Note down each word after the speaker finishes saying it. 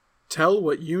Tell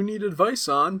what you need advice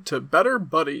on to Better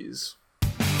Buddies.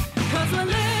 'Cause we're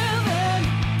living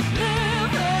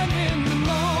in the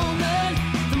moment.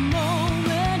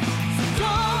 So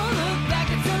don't look back,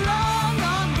 it's a long,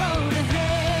 long road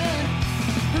ahead.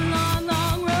 A long,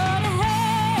 long road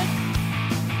ahead.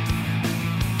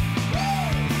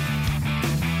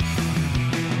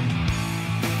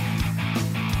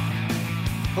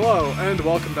 Hello, and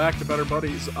welcome back to Better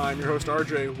Buddies. I'm your host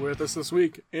RJ. With us this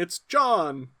week, it's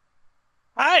John.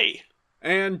 Hi.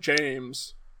 And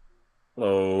James.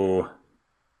 Hello.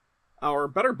 Our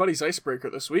Better Buddies icebreaker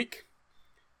this week.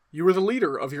 You are the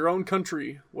leader of your own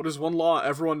country. What is one law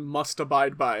everyone must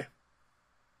abide by?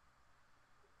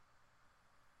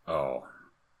 Oh.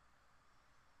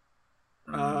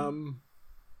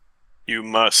 You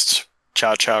must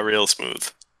cha-cha real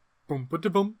smooth. Boom ba da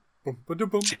boom, boom ba da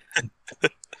boom.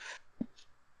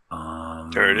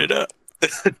 Turn it up.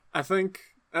 I think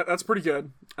that's pretty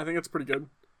good. I think it's pretty good.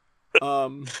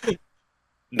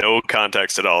 No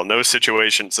context at all. No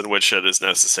situations in which it is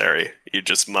necessary. You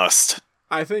just must.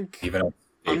 I think Even at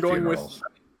I'm going funerals. with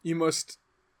you must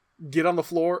get on the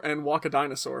floor and walk a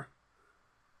dinosaur.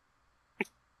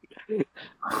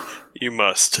 You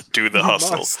must do the You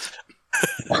hustle. must.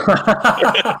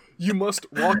 You must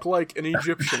walk like an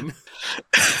Egyptian.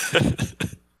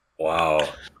 Wow.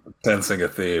 Sensing a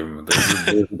theme.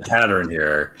 There's a pattern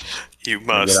here. You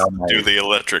must on my- do the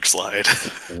electric slide.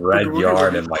 Red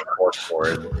yard and my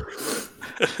corkboard.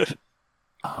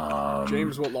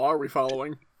 James, what law are we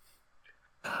following?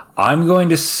 I'm going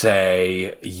to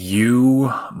say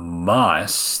you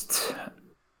must.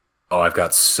 Oh, I've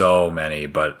got so many,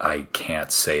 but I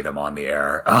can't say them on the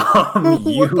air.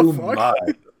 You the fuck?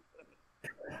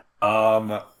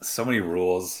 must. So many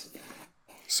rules.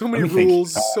 So many Let me think.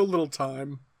 rules, so little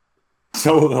time.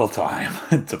 So little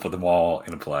time to put them all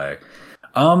into play.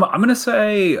 I'm gonna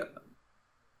say,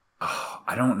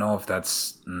 I don't know if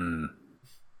that's.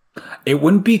 It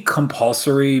wouldn't be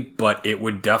compulsory, but it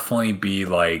would definitely be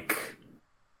like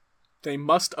They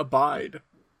must abide.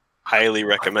 Highly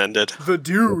recommended. The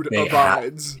dude They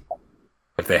abides.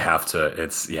 if they have to.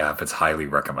 If it's highly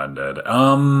recommended.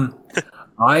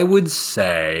 I would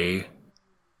say.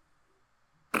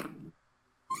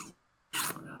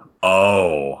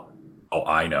 Oh,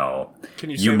 I know. Can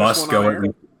you say You this must one on go. air?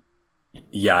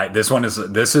 Yeah,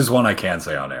 this is one I can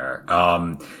say on air.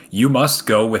 You must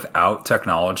go without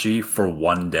technology for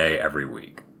one day every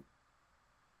week.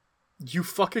 You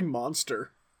fucking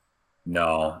monster.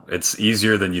 No, it's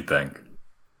easier than you think.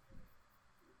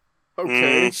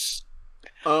 Okay.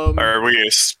 Are we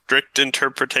a strict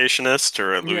interpretationist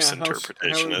or a loose how's-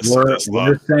 interpretationist how of We're, this law?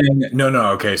 we're saying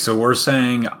no. Okay, so we're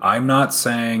saying I'm not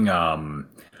saying.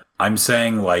 I'm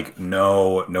saying like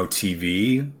no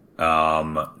TV.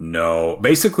 No,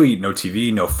 basically no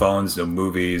TV, no phones, no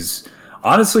movies.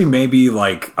 Honestly, maybe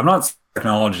like I'm not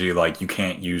technology. Like you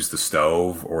can't use the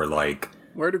stove or like.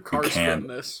 Where do cars fit can't. in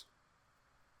this?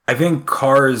 I think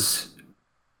cars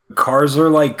are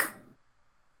like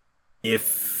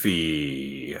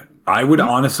iffy. I would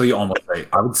honestly almost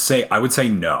say I would say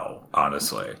no,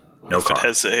 honestly. No If it car.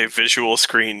 has a visual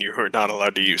screen, you are not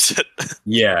allowed to use it.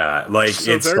 Yeah, like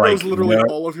So it's there like goes literally no,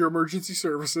 all of your emergency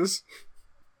services.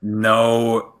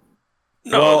 no.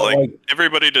 No, Well, like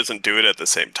everybody doesn't do it at the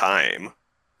same time.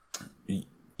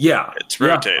 Yeah, It's yeah,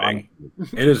 rotating.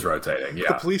 it is rotating. The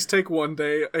Yeah, police take one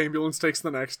day, ambulance takes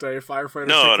the next day, firefighters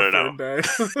No, take no, the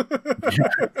third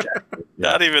day.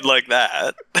 Not even like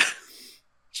that.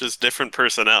 Just different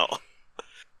personnel.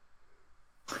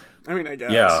 I mean, I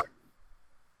guess. yeah.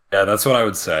 That's what I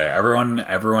would say. Everyone.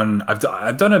 I've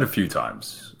done it a few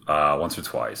times, once or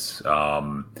twice.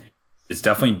 It's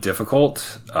definitely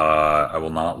difficult. I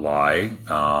will not lie.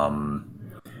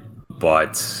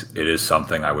 But it is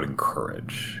something I would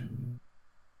encourage.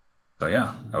 So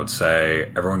yeah, I would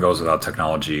say everyone goes without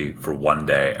technology for one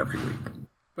day every week.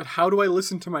 But how do I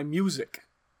listen to my music?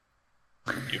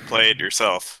 You play it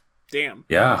yourself. Damn.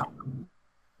 Yeah,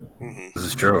 hmm this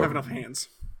is I don't have true. enough hands.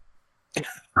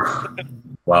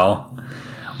 Well,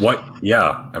 what?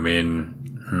 Yeah, I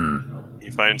mean,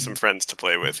 You find some friends to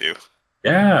play with you.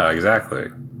 yeah, exactly.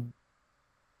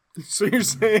 So you're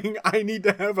saying I need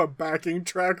to have a backing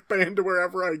track band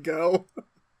wherever I go?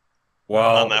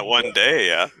 Well, On that one day,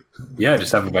 yeah. yeah,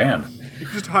 just have a band. You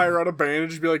just hire out a band and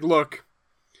just be like, look,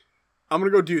 I'm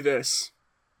gonna go do this.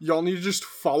 Y'all need to just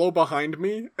follow behind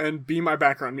me and be my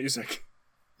background music.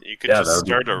 You could Yeah, that just would be-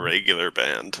 start a regular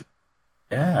band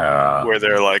Yeah, where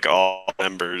they're like all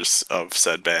members of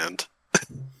said band.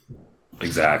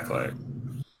 exactly.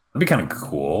 That'd be kind of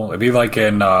cool. It'd be like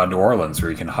in New Orleans where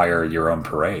you can hire your own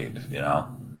parade, you know?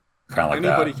 Kind of like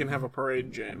Anybody that. can have a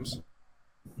parade, James.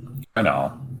 I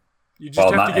know. You just Well,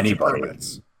 have not to get your anybody.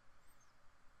 permits.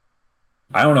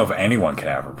 I don't know if anyone can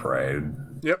have a parade.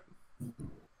 Yep.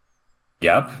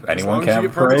 Yep, As anyone long can as you have a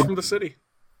get permits parade. from the city. Do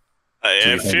I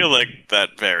you think- feel like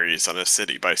that varies on a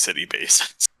city by city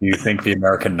basis. Do you think the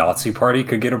American Nazi Party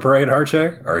could get a parade,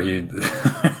 Arche? Or you?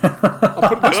 I'll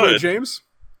put it this way, Good. James.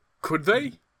 Could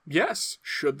they? Yes.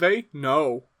 Should they?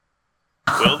 No.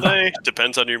 Will they?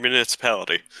 Depends on your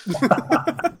municipality.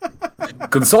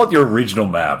 Consult your regional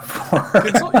map.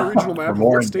 Consult your regional map For of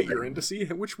more what state you're in to see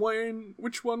which one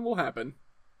will happen.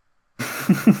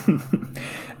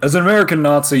 As an American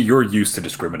Nazi, you're used to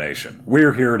discrimination.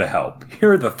 We're here to help.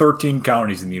 Here are the 13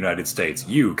 counties in the United States.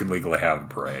 You can legally have a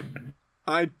parade.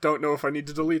 I don't know if I need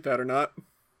to delete that or not.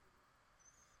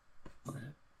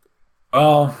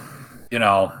 Well,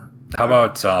 how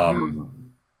about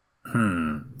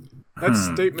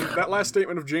That last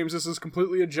statement of James's is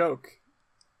completely a joke.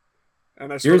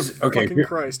 And I swear Here's- to okay, fucking here-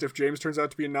 Christ, if James turns out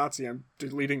to be a Nazi, I'm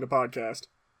deleting the podcast.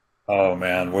 Oh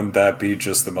man, wouldn't that be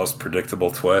just the most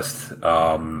predictable twist?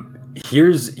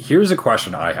 Here's a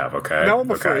question I have. Okay. Now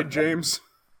I'm Okay. afraid, James.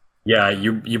 Yeah,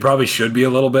 you probably should be a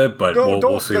little bit, but No, we'll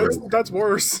don't. see. That's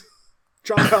worse.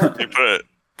 John, help. You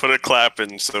put a clap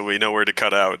in so we know where to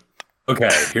cut out. Okay,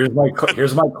 here's my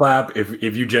clap.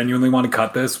 If you genuinely want to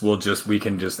cut this, we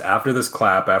can just after this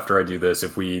clap, after I do this,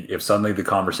 if suddenly the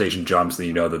conversation jumps, then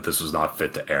you know that this was not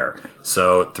fit to air.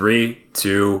 So 3,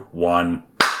 2, 1.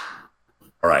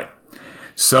 All right.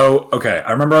 So, okay,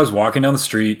 I remember I was walking down the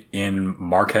street in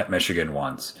Marquette, Michigan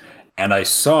once, and I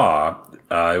saw,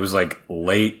 it was like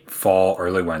late fall,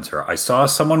 early winter, I saw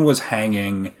someone was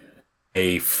hanging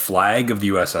a flag of the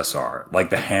USSR, like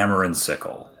the hammer and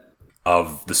sickle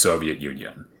of the Soviet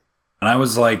Union. And I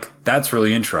was like, that's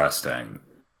really interesting.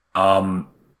 Now,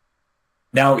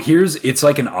 it's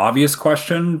like an obvious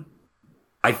question.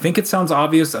 I think it sounds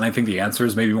obvious, and I think the answer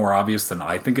is maybe more obvious than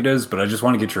I think it is, but I just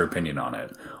want to get your opinion on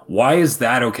it. Why is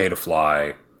that okay to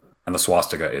fly and the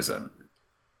swastika isn't?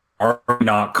 Are they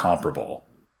not comparable?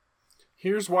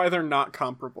 Here's why they're not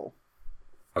comparable.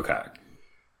 Okay.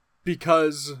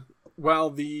 Because while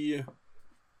the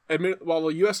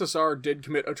USSR did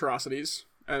commit atrocities,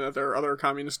 and that there are other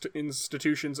communist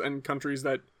institutions and countries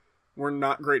that were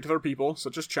not great to their people,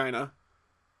 such as China,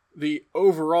 the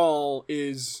overall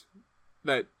is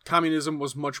that communism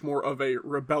was much more of a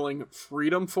rebelling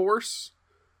freedom force,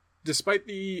 despite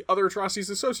the other atrocities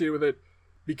associated with it,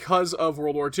 because of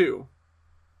World War II.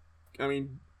 I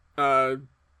mean,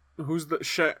 who's the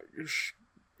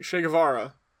Che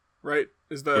Guevara, right?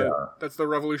 That's the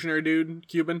revolutionary dude,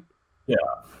 Cuban? Yeah.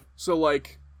 So,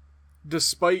 like,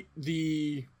 despite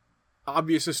the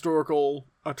obvious historical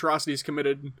atrocities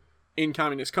committed in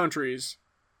communist countries,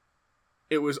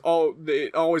 it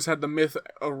always had the myth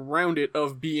around it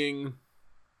of being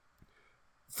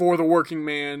for the working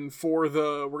man, we're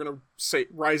gonna say,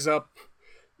 rise up,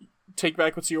 take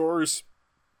back what's yours,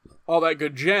 all that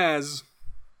good jazz.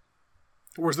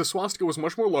 Whereas the swastika was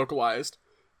much more localized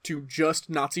to just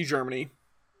Nazi Germany.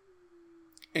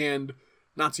 And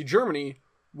Nazi Germany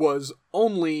was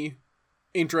only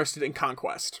interested in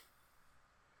conquest.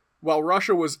 While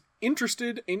Russia was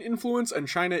interested in influence, and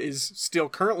China is still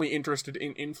currently interested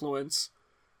in influence,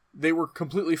 they were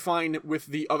completely fine with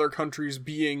the other countries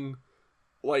being,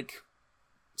 like,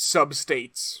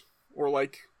 sub-states, or,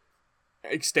 like,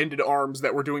 extended arms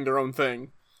that were doing their own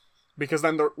thing. Because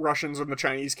then the Russians and the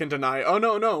Chinese can deny, oh,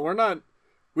 no,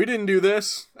 we didn't do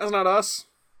this, that's not us.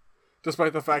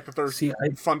 Despite the fact that they're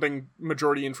funding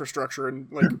majority infrastructure in,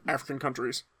 like, African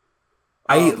countries.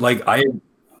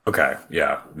 Okay,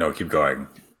 yeah, no, keep going.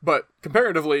 But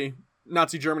comparatively,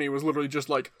 Nazi Germany was literally just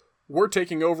like, we're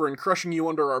taking over and crushing you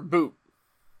under our boot.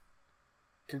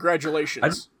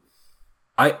 Congratulations.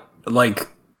 I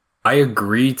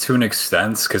agree to an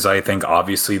extent, because I think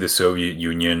obviously the Soviet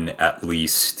Union, at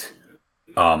least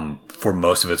for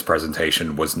most of its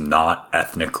presentation, was not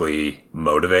ethnically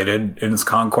motivated in its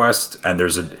conquest, and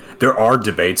there are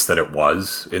debates that it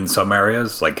was in some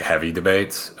areas, like heavy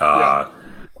debates.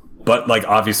 But like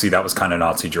obviously that was kind of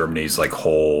Nazi Germany's like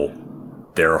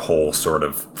their whole sort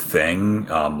of thing.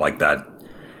 Like that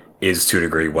is to a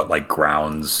degree what like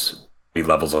grounds the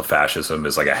levels of fascism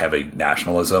is like a heavy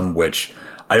nationalism, which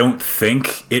I don't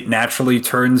think it naturally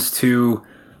turns to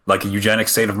like a eugenic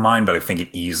state of mind, but I think it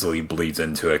easily bleeds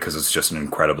into it because it's just an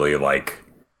incredibly like,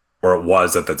 or it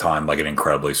was at the time, like an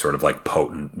incredibly sort of like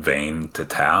potent vein to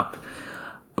tap.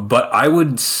 But I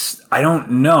don't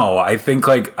know. I think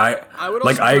like I would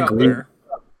like also I put out agree. there,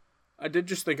 I did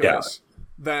just think of this,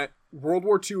 that World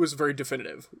War II was very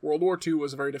definitive. World War II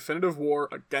was a very definitive war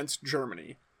against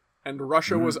Germany. and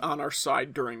Russia was on our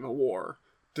side during the war,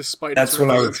 despite That's its what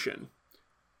I was- revolution.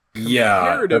 Yeah.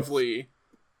 Comparatively,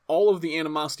 all of the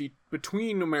animosity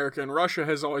between America and Russia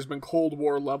has always been Cold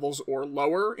War levels or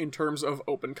lower in terms of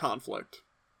open conflict.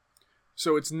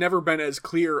 So it's never been as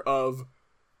clear of,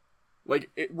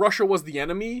 Russia was the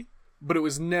enemy, but it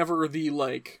was never I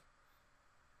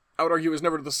would argue it was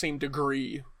never to the same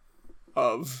degree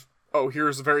of, oh,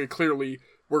 here's very clearly,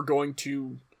 we're going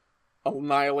to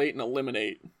annihilate and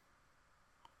eliminate.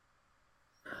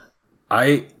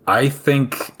 I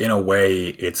think in a way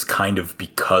it's kind of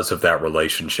because of that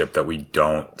relationship that we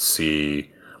don't see.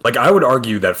 Like, I would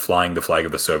argue that flying the flag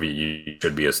of the Soviet Union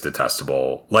should be as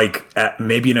detestable.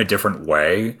 Maybe in a different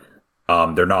way.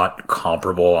 They're not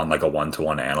comparable on like a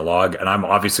one-to-one analog. And I'm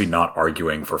obviously not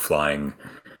arguing for flying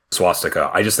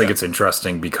swastika. I just think it's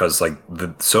interesting because like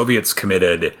the Soviets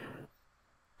committed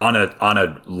on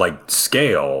a like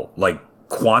scale, like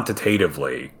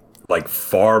quantitatively, like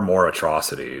far more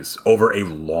atrocities over a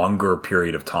longer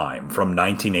period of time, from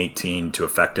 1918 to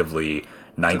effectively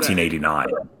 1989.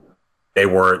 They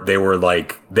were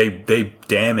like they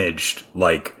damaged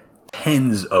like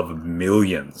tens of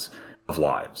millions of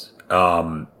lives.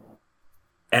 And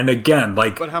again,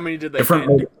 like, But how many did they different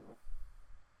end? In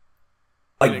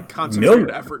a like concentrated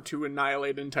millions. effort to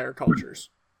annihilate entire cultures.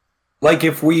 Like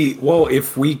if we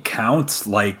count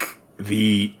like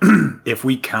the if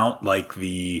we count like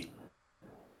the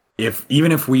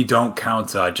even if we don't count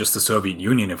just the Soviet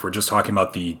Union, if we're just talking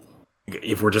about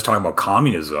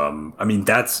communism, I mean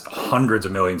that's hundreds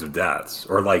of millions of deaths,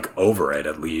 or like over it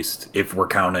at least, if we're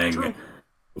counting True.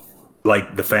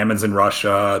 like the famines in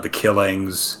Russia, the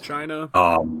killings, China's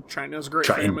great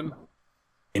China- famine.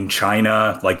 in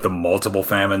China, like the multiple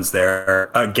famines there.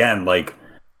 Again, like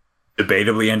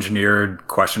debatably engineered,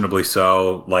 questionably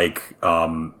so. Like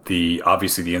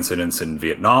obviously the incidents in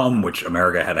Vietnam, which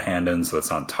America had a hand in, so that's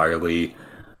not entirely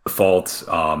the fault.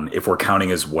 If we're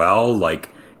counting as well, like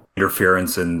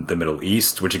interference in the Middle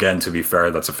East, which again, to be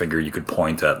fair, that's a figure you could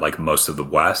point at like most of the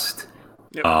West.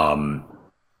 Yep.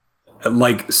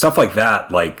 Like stuff like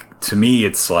that, like to me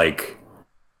it's like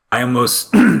I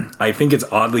almost I think it's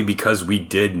oddly because we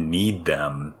did need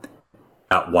them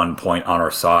at one point on our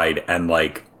side, and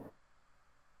like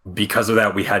because of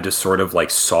that we had to sort of like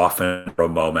soften for a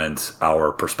moment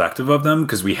our perspective of them,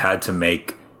 because we had to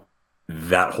make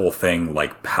that whole thing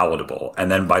like palatable.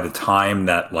 And then by the time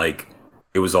that like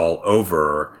it was all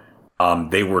over,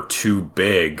 they were too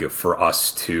big for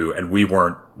us to, and we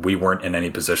weren't in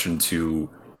any position to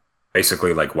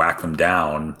basically like whack them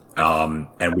down,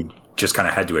 and we just kind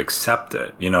of had to accept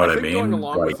it. You know what I think mean? going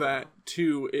along Like, with that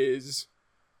too is,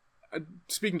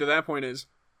 speaking to that point, is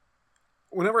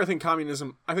whenever I think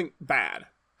communism, I think bad.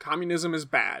 Communism is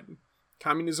bad.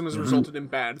 Communism has resulted in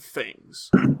bad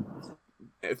things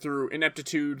through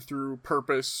ineptitude, through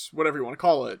purpose, whatever you want to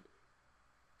call it.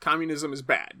 Communism is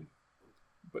bad,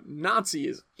 but Nazi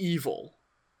is evil,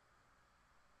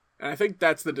 and I think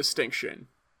that's the distinction.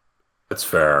 that's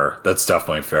fair. That's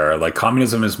definitely fair. Like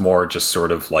communism is more just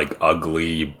sort of like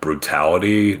ugly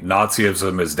brutality.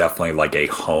 Nazism is definitely like a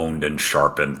honed and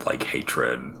sharpened like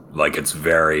hatred. Like it's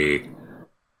very.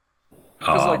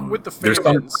 Because like with the there's some-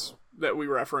 famines that we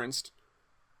referenced,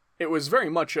 it was very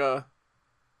much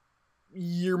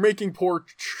you're making poor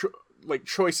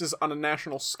choices on a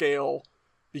national scale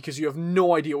because you have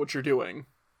no idea what you're doing,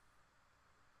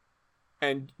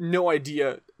 and no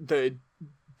idea the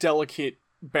delicate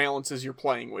balances you're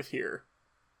playing with here.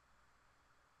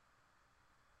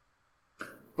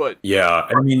 But Yeah,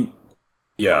 I mean,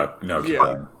 yeah, no, keep Yeah.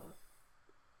 going.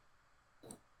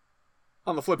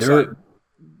 on the flip There- side,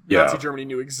 yeah. Nazi Germany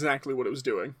knew exactly what it was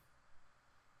doing.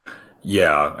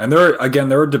 Yeah, and there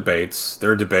are debates.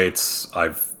 There are debates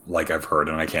I've heard,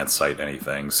 and I can't cite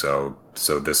anything. So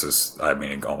this is, I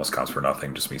mean, it almost counts for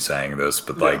nothing, just me saying this.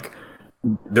 But Yeah. like,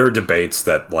 there are debates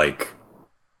that like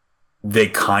they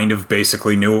kind of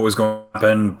basically knew what was going to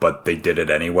happen, but they did it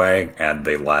anyway, and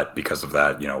they let, because of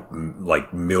that,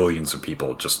 like millions of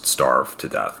people just starve to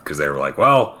death because they were like,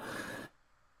 well,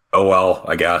 oh well,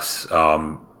 I guess.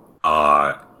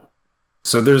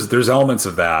 So there's elements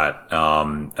of that,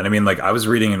 and I mean, like I was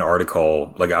reading an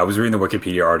article, like I was reading the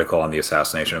Wikipedia article on the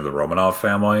assassination of the Romanov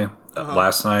family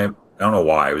last night. I don't know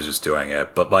why I was just doing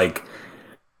it, but like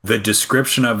the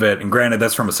description of it, and granted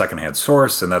that's from a secondhand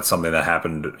source, and that's something that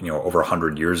happened, over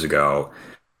 100 years ago.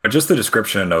 But just the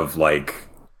description of like,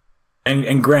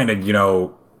 and granted,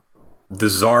 the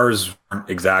czars weren't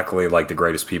exactly like the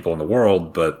greatest people in the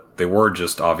world, but they were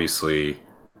just obviously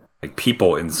like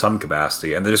people in some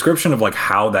capacity, and the description of like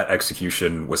how that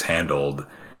execution was handled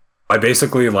by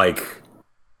basically like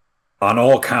on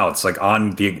all accounts, like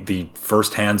on the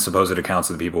first-hand supposed accounts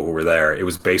of the people who were there, it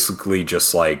was basically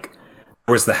just like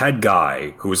there was the head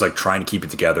guy who was like trying to keep it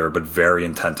together, but very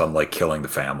intent on like killing the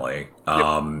family.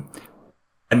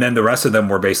 And then the rest of them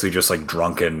were basically just like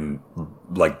drunken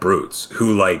like brutes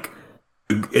who like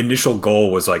the initial goal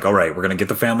was like, all right, we're gonna get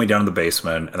the family down in the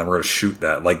basement, and then we're gonna shoot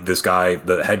that. Like this guy,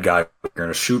 the head guy, we're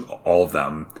gonna shoot all of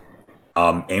them.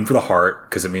 Aim for the heart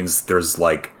because it means there's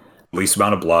like least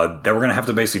amount of blood. Then we're gonna have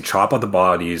to basically chop out the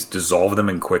bodies, dissolve them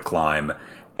in quicklime,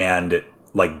 and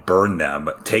like burn them,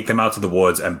 take them out to the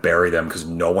woods and bury them because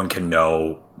no one can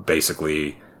know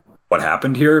basically what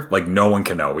happened here. Like no one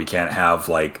can know. We can't have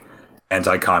like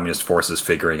anti-communist forces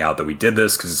figuring out that we did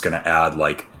this because it's gonna add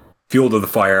like fuel to the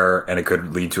fire and it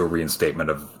could lead to a reinstatement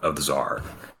of the Tsar.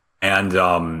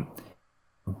 And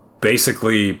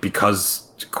basically because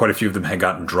quite a few of them had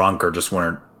gotten drunk or just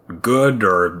weren't good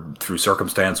or through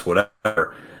circumstance,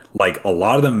 whatever, like a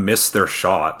lot of them missed their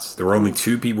shots. There were only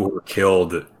 2 people who were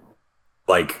killed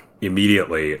like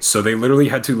immediately. So they literally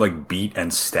had to like beat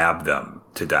and stab them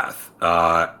to death.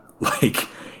 Like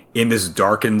in this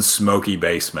darkened, smoky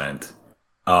basement.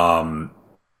 And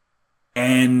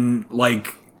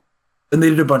like then they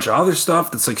did a bunch of other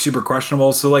stuff that's like super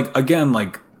questionable. So like again,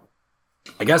 like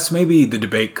I guess maybe the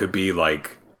debate could be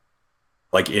like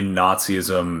in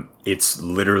Nazism, it's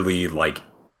literally like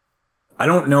I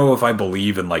don't know if I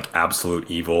believe in like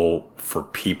absolute evil for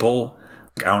people.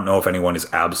 Like, I don't know if anyone is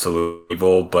absolute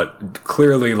evil, but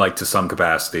clearly like to some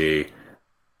capacity,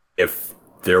 if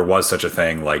there was such a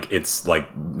thing, like it's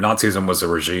like Nazism was a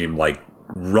regime like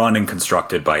run and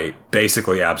constructed by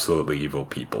basically absolutely evil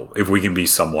people. If we can be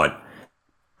somewhat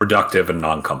productive and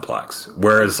non-complex.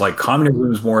 Whereas like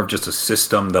communism is more of just a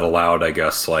system that allowed, I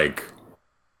guess, like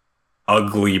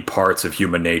ugly parts of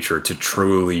human nature to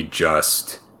truly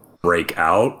just break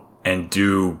out and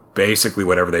do basically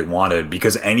whatever they wanted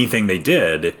because anything they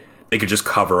did, they could just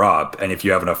cover up. And if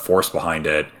you have enough force behind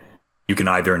it, you can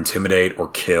either intimidate or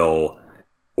kill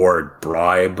or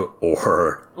bribe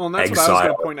or Well, and that's exile. what I was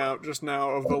going to point out just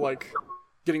now of the, like,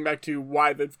 getting back to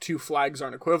why the 2 flags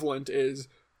aren't equivalent is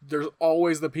there's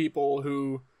always the people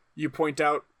who you point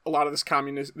out a lot of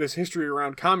this history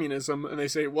around communism, and they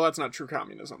say, well, that's not true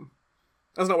communism.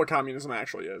 That's not what communism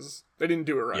actually is. They didn't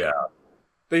do it right. Yeah.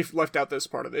 They left out this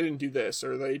part of it. They didn't do this,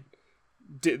 or they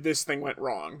did this thing went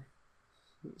wrong.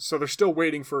 So they're still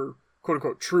waiting for quote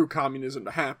unquote true communism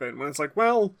to happen. When it's like,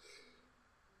 well,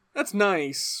 that's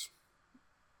nice,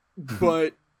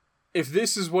 but if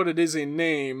this is what it is in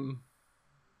name,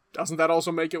 doesn't that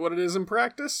also make it what it is in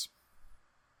practice?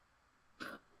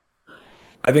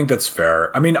 I think that's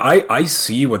fair. I mean, I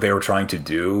see what they were trying to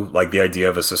do, like the idea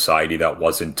of a society that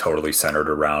wasn't totally centered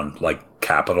around like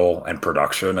capital and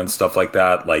production and stuff like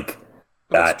that. Like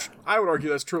that. I would argue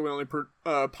that's truly only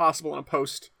possible in a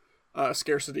post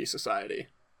scarcity society.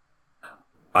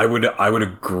 I would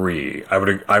agree. I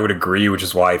would agree, which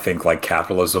is why I think like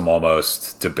capitalism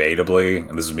almost debatably,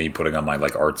 and this is me putting on my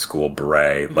like art school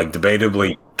beret, like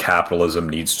debatably capitalism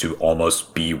needs to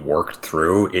almost be worked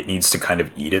through. It needs to kind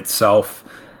of eat itself.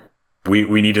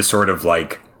 We need to sort of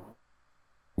like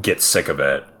get sick of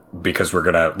it because we're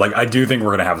gonna like I do think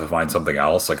we're gonna have to find something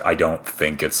else. Like I don't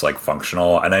think it's like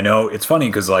functional. And I know it's funny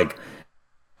because like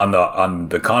on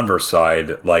the converse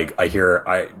side, like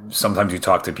I sometimes you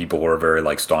talk to people who are very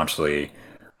like staunchly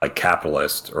like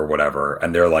capitalist or whatever,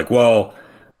 and they're like, well,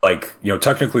 like, you know,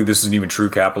 technically this isn't even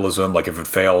true capitalism. Like if it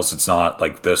fails, it's not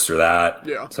like this or that.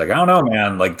 Yeah. It's like, I don't know,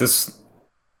 man. Like this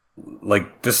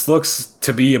looks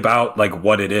to be about like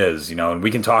what it is, you know, and we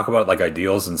can talk about like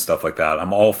ideals and stuff like that.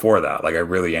 I'm all for that. Like I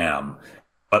really am.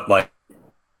 But like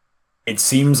it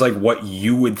seems like what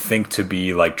you would think to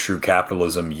be like true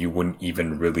capitalism, you wouldn't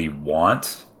even really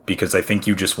want because I think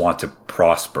you just want to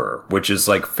prosper, which is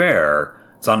like fair.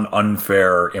 It's an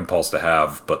unfair impulse to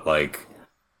have, but like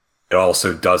it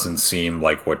also doesn't seem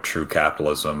like what true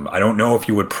capitalism. I don't know if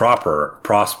you would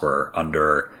prosper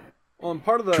under Well, and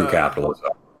part of the true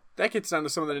capitalism. That gets down to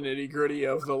some of the nitty gritty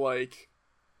of the like.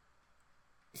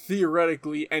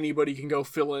 Theoretically, anybody can go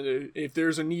fill in it. If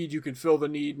there's a need, you can fill the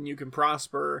need and you can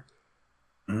prosper,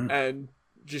 and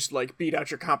just like beat out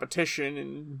your competition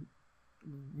and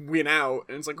win out.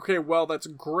 And it's like, okay, well, that's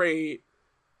great.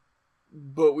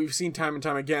 But we've seen time and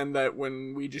time again that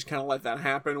when we just kind of let that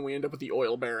happen, we end up with the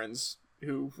oil barons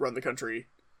who run the country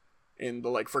in the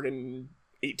like friggin'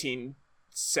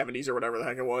 1870s or whatever the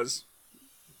heck it was.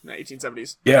 No,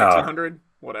 1870s. Yeah. 1900,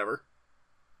 whatever.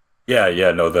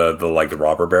 Yeah, no, the like the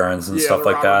robber barons and stuff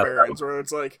like that. Barons, where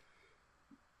it's like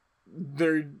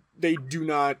they do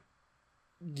not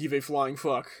give a flying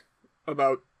fuck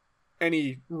about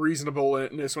any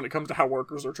reasonableness when it comes to how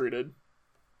workers are treated.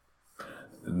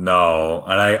 No,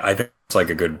 and I think it's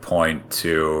like a good point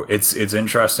too. It's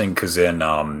interesting because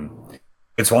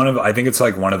it's one of I think it's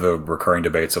like one of the recurring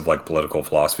debates of like political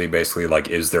philosophy. Basically, like,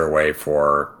 is there a way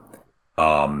for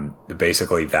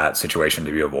basically that situation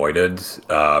to be avoided?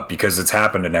 Because it's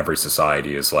happened in every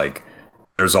society. Is like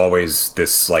there's always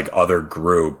this like other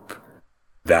group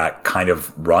that kind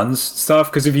of runs stuff.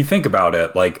 Because if you think about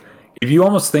it, like if you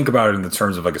almost think about it in the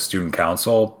terms of like a student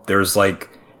council, there's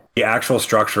like the actual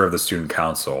structure of the student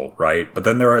council, right? But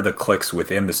then there are the cliques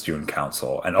within the student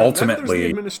council, and Then there's ultimately, the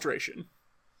administration.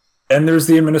 then there's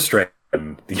the administration.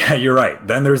 Yeah, you're right.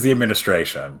 Then there's the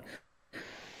administration.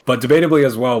 But debatably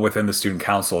as well, within the student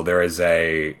council, there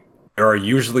are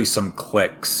usually some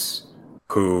cliques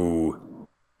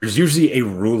there's usually a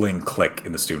ruling clique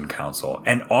in the student council,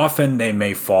 and often they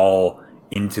may fall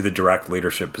into the direct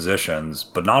leadership positions,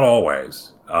 but not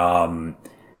always.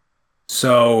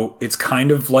 So it's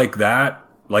kind of like that.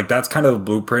 Like that's kind of the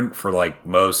blueprint for like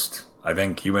most, I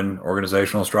think, human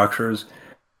organizational structures.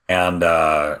 And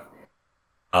that's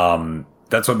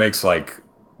what makes like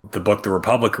the book The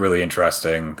Republic really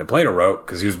interesting that Plato wrote,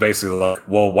 because he was basically like,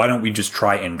 well, why don't we just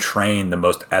try and train the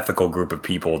most ethical group of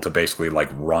people to basically like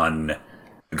run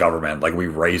the government? Like we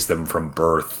raise them from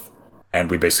birth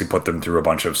and we basically put them through a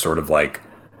bunch of sort of like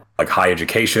high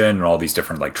education and all these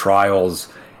different like trials.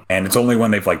 And it's only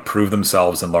when they've like proved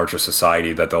themselves in larger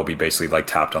society that they'll be basically like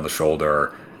tapped on the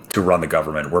shoulder to run the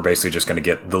government. We're basically just going to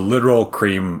get the literal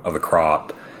cream of the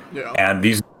crop. Yeah. And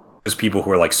these are people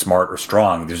who are like smart or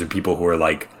strong. These are people who are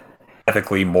like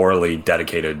ethically, morally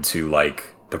dedicated to like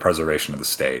the preservation of the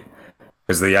state.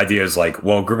 Because the idea is like,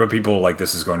 well, a group of people like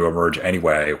this is going to emerge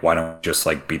anyway. Why don't we just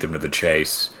like beat them to the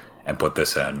chase and put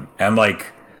this in? And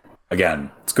like,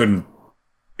 again, it's good in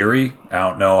theory. I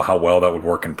don't know how well that would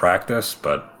work in practice,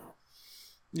 but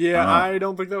Yeah, I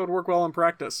don't think that would work well in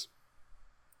practice.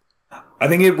 I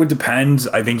think it would depend.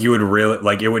 I think you would really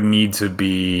like it would need to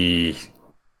be.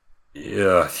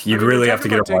 Yeah, you'd really have to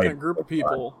get taking right. a group of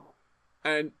people,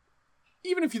 and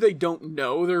even if they don't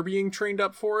know they're being trained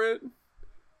up for it,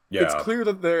 Yeah, it's clear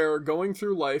that they're going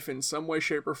through life in some way,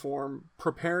 shape, or form,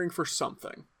 preparing for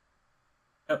something.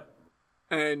 Yep.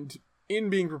 And in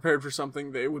being prepared for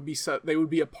something, they would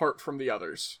be apart from the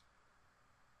others.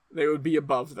 They would be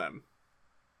above them.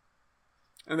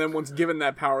 And then once given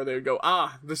that power, they would go,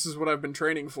 this is what I've been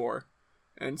training for.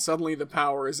 And suddenly the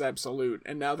power is absolute,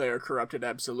 and now they are corrupted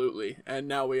absolutely, and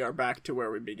now we are back to where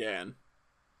we began.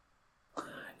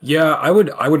 Yeah,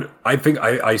 I think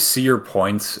I see your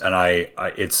points, and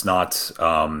it's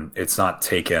not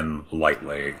taken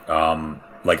lightly.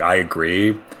 Like I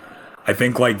agree. I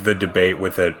think like the debate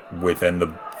with it within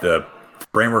the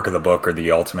framework of the book, or the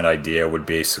ultimate idea would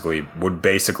basically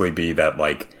be that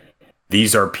like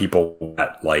these are people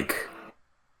that like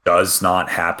does not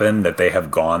happen, that they have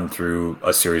gone through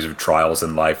a series of trials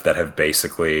in life that have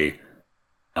basically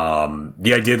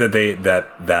the idea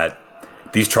that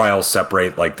these trials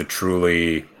separate like the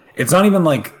truly, it's not even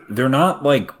like they're not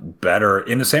like better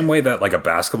in the same way that like a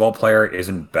basketball player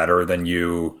isn't better than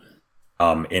you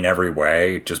in every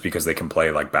way just because they can play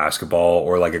like basketball,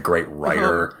 or like a great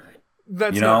writer.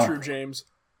 That's not true, James.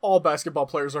 All basketball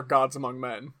players are gods among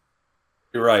men.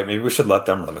 You're right. Maybe we should let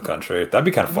them run the country. That'd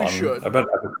be kind of fun. We should. I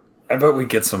bet we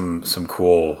get some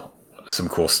cool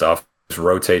stuff. Just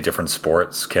rotate different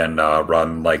sports, can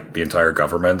run like the entire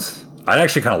government. I'd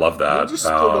actually kind of love that. We'll just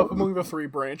split up among the three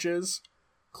branches.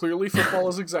 Clearly, football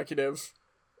is executive,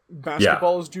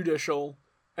 basketball is judicial,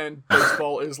 and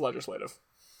baseball is legislative.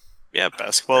 Yeah,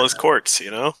 basketball is courts,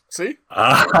 you know? See?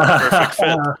 Perfect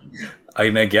fit. I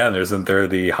mean, again, isn't there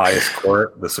the highest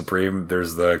court, the Supreme?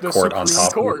 There's the court on Supreme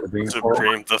top Court. of the Supreme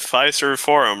Court. The Fiserv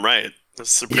Forum, right? The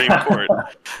Supreme Court.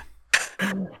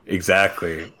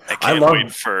 Exactly. I can't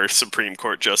wait for Supreme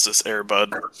Court Justice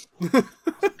Airbud.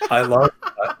 I love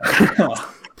that.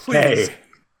 Please. Hey.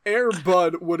 Air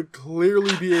Bud would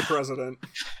clearly be a president.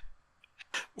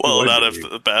 Well, Would not be. if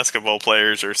the basketball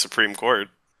players are Supreme Court.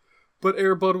 But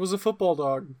Air Bud was a football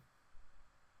dog.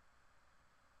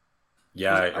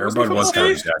 Yeah, Was he Airbud was football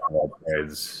kind of first? jack of all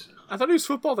trades. I thought he was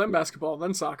football, then basketball,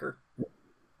 then soccer.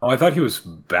 Oh, I thought he was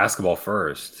basketball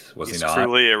first. Was He's he not?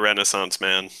 truly a Renaissance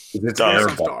man. It's dog.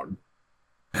 Renaissance Airbud.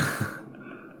 dog.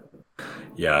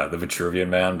 Yeah, the Vitruvian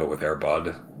Man, but with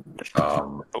Airbud.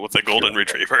 But with a golden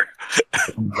retriever.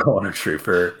 Golden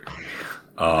Retriever.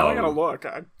 Now I gotta look.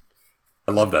 I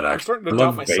love that. I'm Actually, starting to I doubt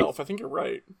love myself. I think you're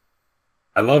right.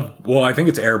 Well, I think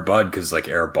it's Airbud because like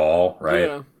Airball,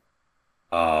 right?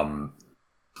 Yeah.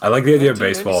 I like the idea of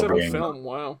baseball 1997 being film.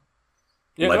 Wow.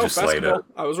 Yeah, legislative. no,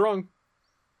 basketball. I was wrong.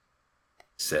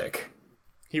 sick.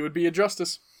 He would be a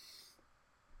justice.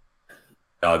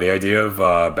 The idea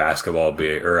of basketball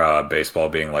being or baseball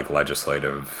being like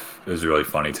legislative is really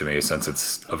funny to me since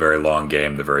it's a very long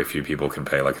game that very few people can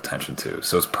pay like attention to.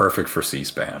 So it's perfect for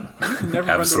C-SPAN. You've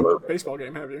never been to a baseball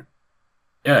game, have you?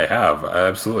 Yeah, I have.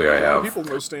 Absolutely, I have. People in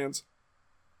those stands.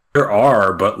 There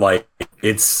are, but like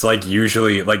it's like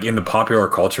usually like in the popular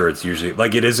culture, it's usually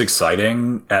like it is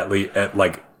exciting at least at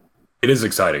like it is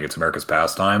exciting. It's America's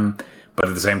pastime, but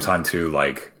at the same time too,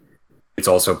 like it's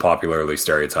also popularly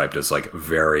stereotyped as like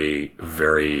very,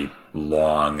 very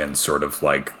long and sort of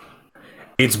like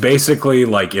it's basically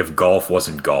like if golf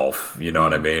wasn't golf, you know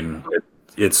what I mean?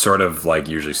 It's sort of like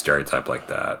usually stereotyped like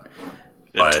that.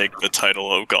 They take the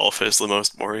title of golf as the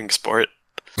most boring sport.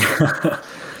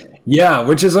 Yeah,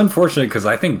 which is unfortunate because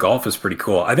I think golf is pretty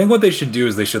cool. I think what they should do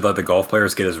is they should let the golf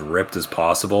players get as ripped as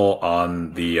possible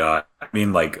on the,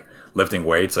 like lifting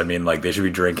weights. I mean, like they should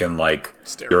be drinking like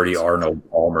Steroids. dirty Arnold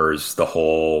Palmers the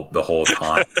whole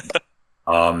time.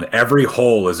 Every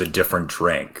hole is a different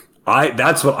drink.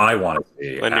 That's what I want to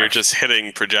see. When you're just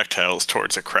hitting projectiles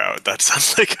towards a crowd, that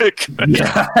sounds like a good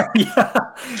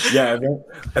yeah.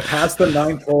 Past the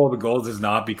ninth hole, the goal does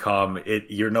not become it.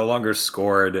 You're no longer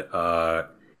scored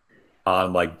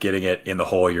on like getting it in the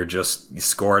hole. You're just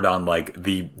scored on like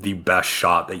the best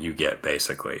shot that you get,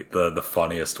 basically the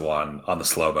funniest one on the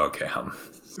slow-mo cam.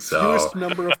 So Fewest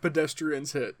number of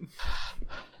pedestrians hit.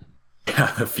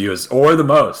 yeah, the fewest or the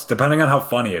most, depending on how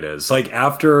funny it is. Like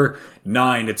after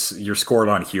 9, you're scored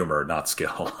on humor, not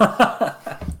skill.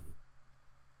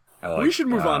 We should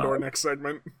move on to our next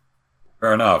segment.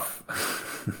 Fair enough.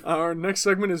 Our next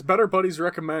segment is Better Buddies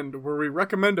Recommend, where we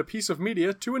recommend a piece of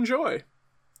media to enjoy.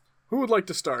 Who would like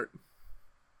to start?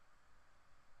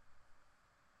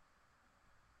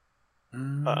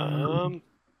 I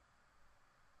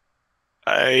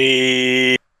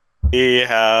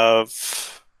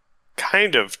have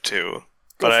kind of two,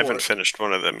 but I haven't it. finished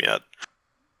one of them yet.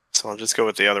 So I'll just go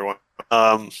with the other one.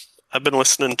 I've been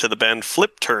listening to the band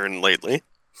Flip Turn lately.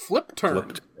 Flip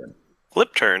Turn.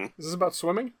 Flip Turn. Is this about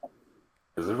swimming?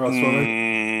 Is it about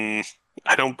swimming?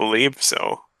 I don't believe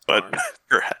so, but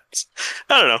perhaps.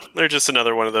 I don't know. They're just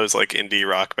another one of those like indie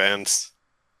rock bands.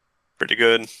 Pretty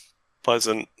good,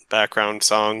 pleasant background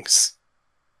songs.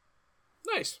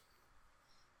 Nice.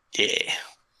 Yeah.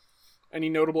 Any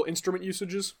notable instrument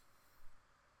usages?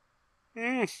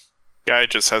 Guy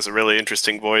just has a really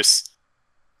interesting voice.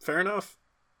 Fair enough.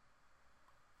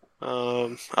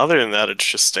 Other than that, it's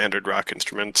just standard rock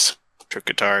instruments, trick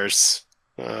guitars,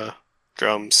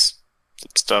 drums,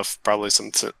 stuff. Probably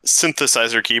some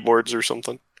synthesizer keyboards or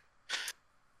something.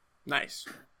 Nice.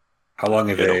 How long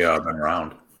have they been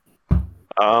around?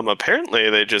 Apparently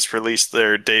they just released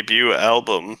their debut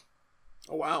album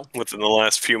Oh, wow. within the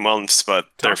last few months, but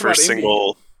Talk their about first indie.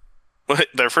 single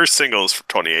is from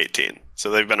 2018,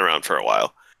 so they've been around for a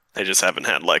while. They just haven't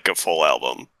had like a full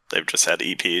album. They've just had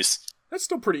EPs. That's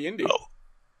still pretty indie. Oh,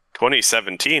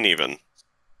 2017 even.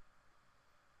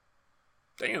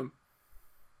 Damn.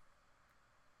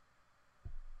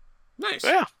 Nice.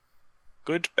 Yeah,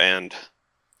 good band.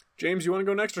 James, you want to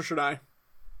go next or should I?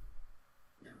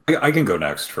 I can go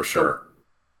next for sure.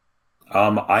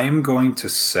 I am going to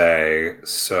say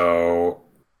so.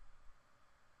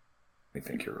 Let me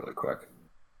think here really quick.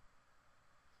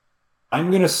 I'm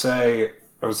gonna say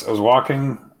I was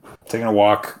taking a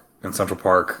walk in Central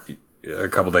Park a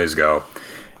couple days ago,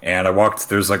 and I walked.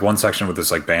 There's like one section with this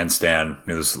like bandstand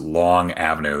near this long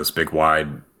avenue, this big wide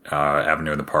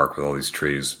avenue in the park with all these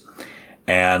trees.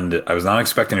 And I was not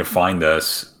expecting to find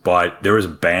this, but there was a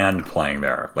band playing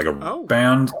there, like a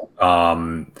band.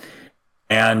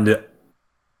 And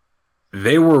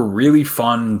they were really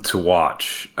fun to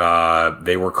watch.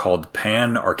 They were called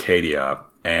Pan Arcadia,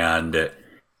 and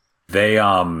they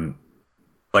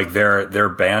like their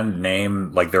band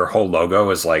name, like their whole logo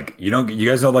is like, you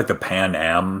guys know like the Pan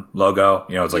Am logo,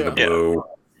 it's like the blue.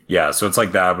 Yeah, so it's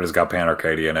like that, but it's got Pan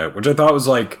Arcadia in it, which I thought was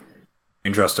like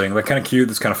interesting, like kind of cute.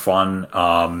 That's kind of fun.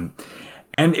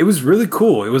 And it was really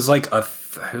cool. It was like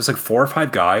it was like 4 or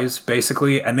 5 guys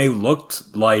basically, and they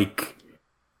looked like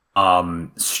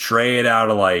straight out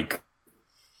of like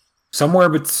somewhere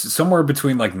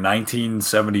between like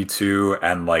 1972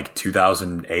 and like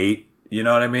 2008. You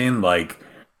know what I mean? Like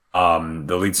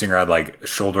the lead singer had like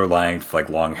shoulder length, like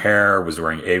long hair, was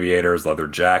wearing aviators, leather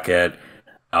jacket.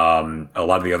 A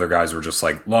lot of the other guys were just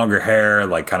like longer hair,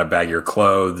 like kind of baggier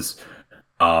clothes.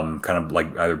 Kind of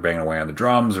like either banging away on the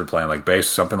drums or playing like bass,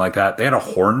 something like that. They had a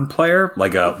horn player,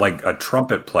 like a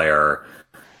trumpet player,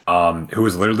 who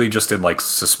was literally just in like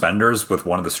suspenders with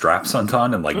one of the straps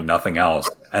undone and like nothing else.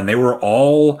 And they were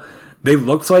all they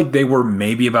looked like they were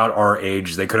maybe about our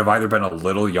age. They could have either been a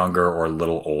little younger or a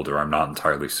little older. I'm not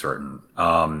entirely certain.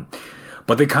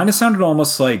 But they kind of sounded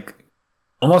almost like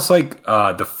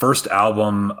the first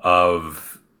album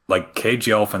of like Cage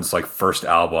the Elephant's like first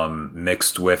album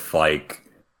mixed with like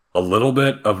a little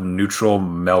bit of Neutral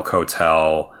Milk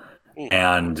Hotel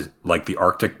and like the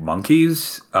Arctic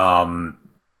Monkeys.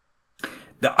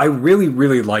 I really,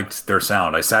 really liked their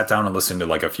sound. I sat down and listened to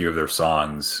like a few of their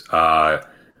songs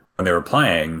when they were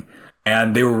playing,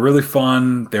 and they were really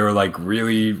fun. They were like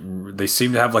really, they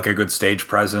seemed to have like a good stage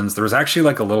presence. There was actually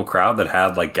like a little crowd that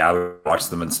had like gathered to watch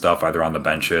them and stuff, either on the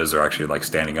benches or actually like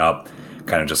standing up,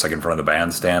 kind of just like in front of the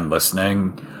bandstand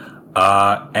listening.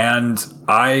 And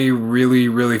I really,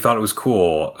 really thought it was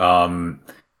cool.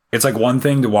 It's like one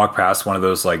thing to walk past one of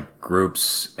those like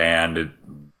groups and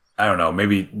I don't know,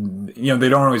 maybe, they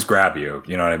don't always grab you,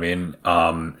 you know what I mean?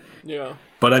 Yeah.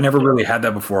 But I never really had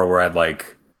that before where I'd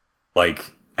like,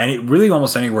 any really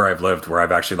almost anywhere I've lived where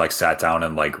I've actually like sat down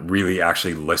and like really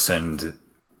actually listened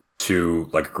to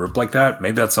like a group like that.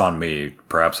 Maybe that's on me.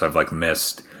 Perhaps I've like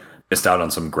missed out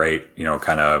on some great,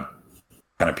 kind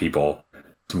of people,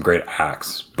 some great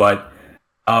acts. But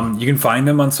you can find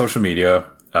them on social media.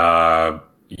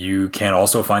 You can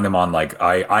also find them on like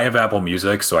I have Apple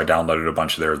Music, so I downloaded a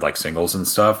bunch of their like singles and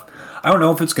stuff. I don't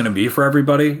know if it's going to be for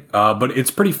everybody, but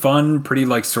it's pretty fun, pretty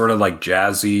like sort of like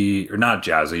jazzy, or not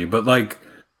jazzy, but like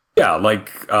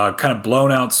like kind of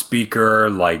blown out speaker,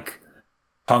 like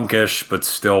punkish but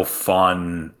still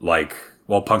fun, like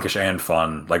punkish and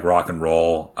fun, like rock and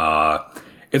roll.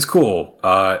 It's cool.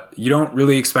 You don't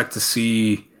really expect to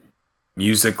see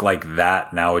music like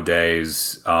that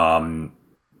nowadays.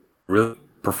 Really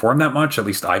perform that much, at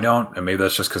least I don't, and maybe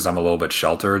that's just because I'm a little bit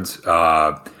sheltered.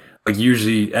 Like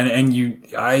usually,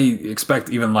 I expect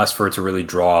even less for it to really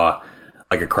draw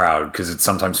like a crowd, because it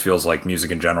sometimes feels like music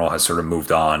in general has sort of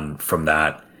moved on from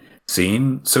that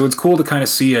scene. So it's cool to kind of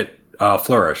see it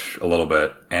flourish a little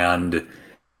bit, and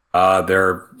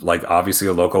they're like obviously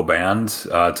a local band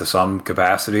to some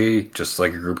capacity, just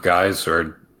like a group of guys who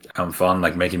are having fun,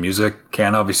 like making music.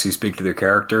 Can't obviously speak to their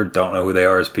character, don't know who they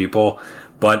are as people.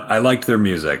 But I liked their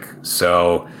music,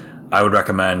 so I would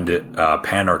recommend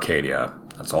Pan Arcadia.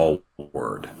 That's all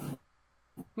word.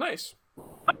 Nice.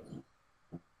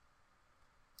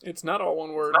 It's not all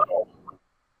one word.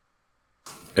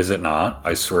 Is it not?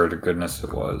 I swear to goodness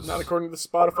it was. Not according to the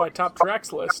Spotify top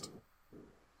tracks list.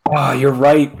 Oh, you're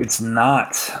right. It's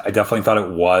not. I definitely thought it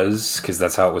was, because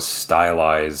that's how it was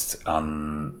stylized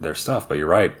on their stuff. But you're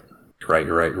right.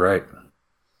 You're right.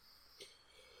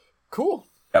 Cool.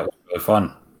 That was really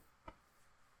fun.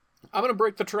 I'm gonna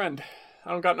break the trend.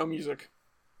 I don't got no music.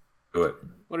 Do it.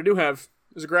 What I do have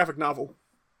is a graphic novel.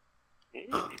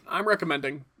 I'm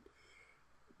recommending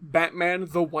Batman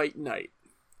the White Knight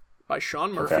by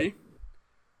Sean Murphy. Okay.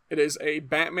 It is a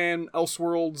Batman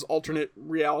Elseworlds alternate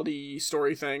reality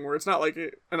story thing where it's not like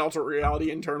an alternate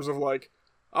reality in terms of like,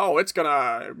 oh, it's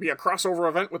gonna be a crossover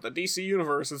event with the DC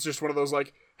universe. It's just one of those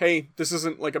like, hey, this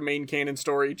isn't like a main canon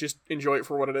story. Just enjoy it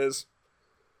for what it is.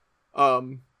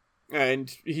 And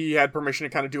he had permission to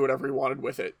kind of do whatever he wanted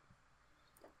with it.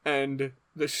 And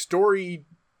the story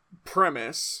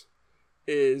premise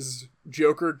is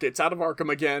Joker gets out of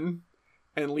Arkham again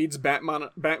and leads Batman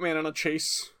on a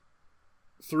chase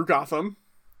through Gotham.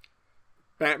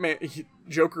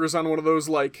 Joker is on one of those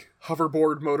like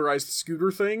hoverboard motorized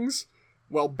scooter things,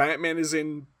 while Batman is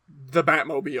in the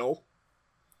Batmobile.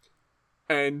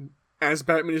 And as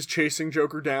Batman is chasing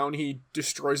Joker down, he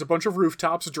destroys a bunch of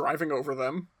rooftops driving over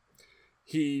them.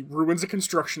 He ruins a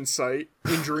construction site,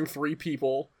 injuring 3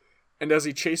 people. And as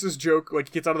he chases Joker, like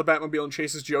he gets out of the Batmobile and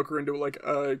chases Joker into like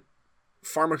a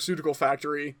pharmaceutical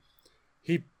factory,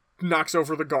 he knocks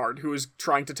over the guard who is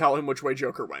trying to tell him which way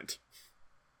Joker went.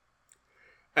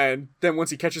 And then once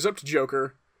he catches up to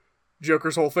Joker,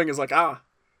 Joker's whole thing is like, I'm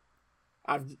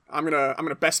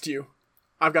gonna best you.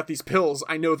 I've got these pills.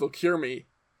 I know they'll cure me.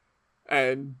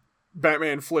 And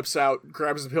Batman flips out,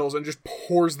 grabs the pills, and just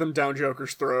pours them down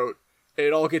Joker's throat.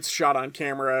 It all gets shot on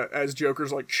camera as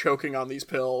Joker's like choking on these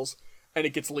pills, and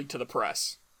it gets leaked to the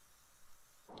press.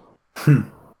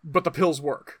 But the pills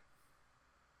work.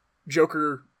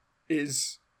 Joker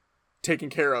is taken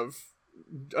care of.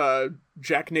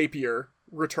 Jack Napier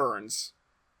returns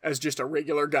as just a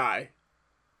regular guy.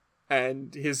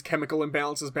 And his chemical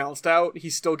imbalance is balanced out.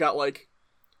 He's still got like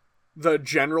the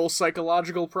general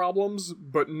psychological problems,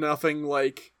 but nothing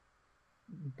like,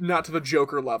 not to the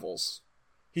Joker levels.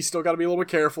 He's still got to be a little bit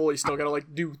careful. He's still got to like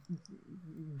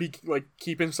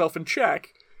keep himself in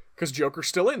check because Joker's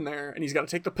still in there and he's got to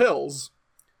take the pills.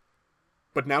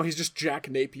 But now he's just Jack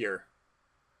Napier.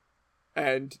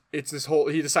 And it's this whole,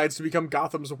 he decides to become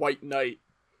Gotham's White Knight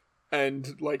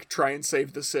and, like, try and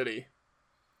save the city.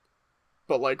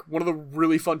 But, like, one of the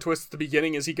really fun twists at the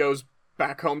beginning is he goes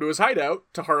back home to his hideout,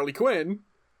 to Harley Quinn,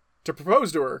 to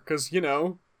propose to her, because, you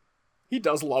know, he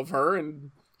does love her,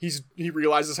 and he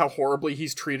realizes how horribly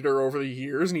he's treated her over the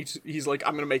years, and he's like,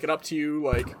 I'm gonna make it up to you,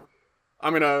 like,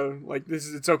 I'm gonna, like,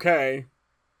 it's okay.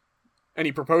 And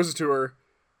he proposes to her,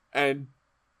 and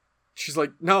she's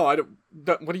like, no, I don't,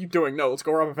 what are you doing? No, let's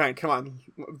go rob a bank, come on.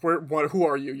 Who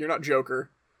are you? You're not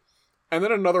Joker. And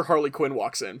then another Harley Quinn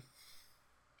walks in.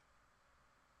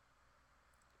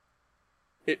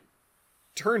 It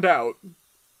turned out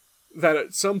that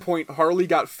at some point Harley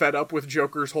got fed up with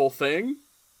Joker's whole thing.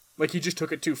 Like, he just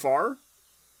took it too far.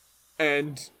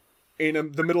 And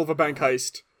in the middle of a bank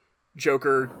heist,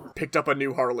 Joker picked up a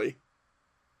new Harley.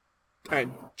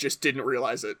 And just didn't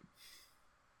realize it.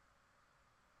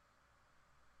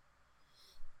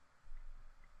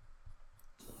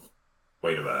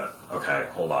 Wait a minute. Okay,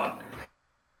 hold on.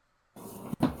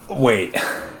 Wait.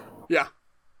 Yeah.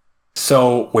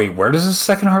 So, wait, where does the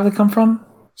second Harley come from?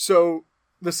 So,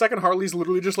 the second Harley's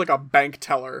literally just like a bank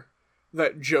teller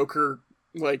that Joker,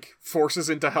 like, forces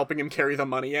into helping him carry the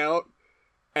money out.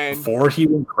 And Before he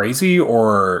went crazy,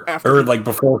 or After he- like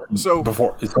before? So-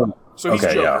 before. so he's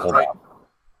okay, Joker, yeah, hold right? on.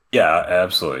 Yeah,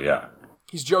 absolutely, yeah.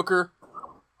 He's Joker.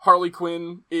 Harley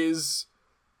Quinn is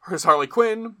his Harley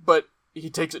Quinn, but he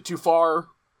takes it too far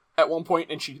at one point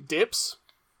and she dips.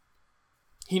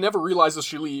 He never realizes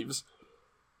she leaves.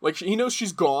 Like, he knows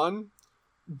she's gone,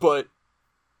 but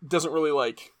doesn't really,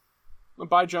 like,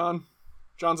 bye, John.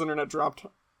 John's internet dropped.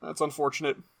 That's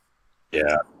unfortunate.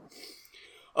 Yeah.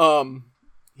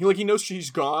 He knows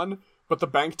she's gone, but the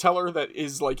bank teller that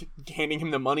is, like, handing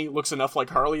him the money looks enough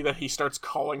like Harley that he starts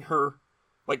calling her,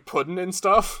 like, Puddin' and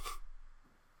stuff.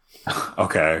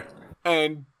 Okay.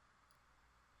 And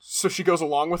so she goes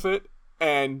along with it,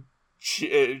 and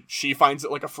she finds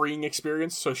it like a freeing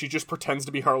experience, so she just pretends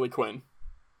to be Harley Quinn.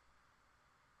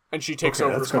 And she takes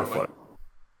over as that's Harley. kinda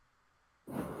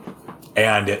fun.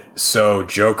 And so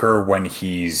Joker, when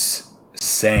he's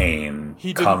sane,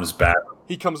 He didn't- comes back.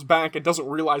 He comes back and doesn't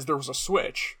realize there was a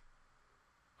switch.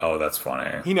 Oh, that's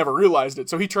funny. He never realized it,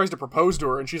 so he tries to propose to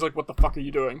her, and she's like, what the fuck are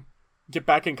you doing? Get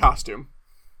back in costume.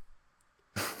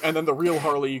 And then the real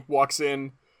Harley walks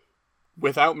in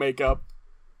without makeup,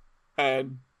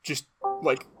 and just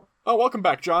like, oh, welcome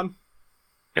back, John.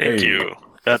 Thank Hey. you.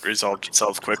 That resolved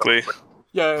itself quickly.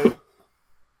 Yay.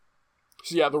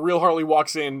 So yeah, the real Harley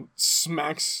walks in,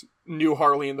 smacks new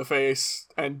Harley in the face,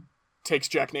 and takes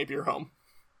Jack Napier home.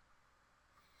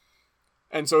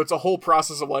 And so it's a whole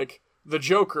process of, like, the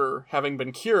Joker, having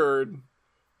been cured,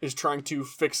 is trying to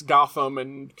fix Gotham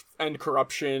and end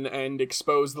corruption and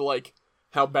expose the, like,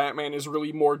 how Batman is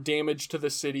really more damage to the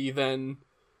city than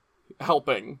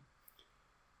helping.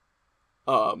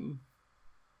 And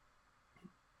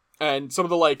some of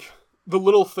the, like,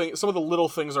 some of the little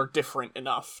things are different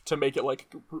enough to make it,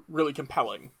 like, really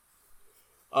compelling.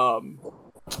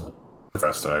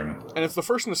 Interesting. And it's the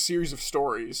first in a series of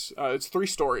stories. It's 3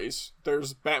 stories.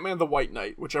 There's Batman the White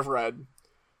Knight, which I've read.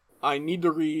 I need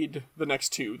to read the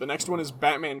next 2. The next one is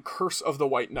Batman Curse of the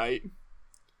White Knight,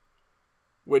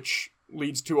 which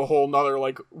leads to a whole nother,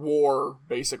 like, war,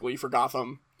 basically, for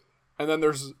Gotham. And then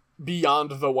there's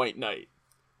Beyond the White Knight,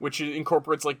 which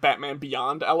incorporates, like, Batman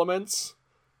Beyond elements.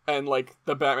 And, like,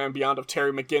 the Batman Beyond of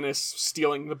Terry McGinnis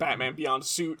stealing the Batman Beyond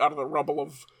suit out of the rubble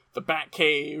of the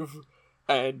Batcave,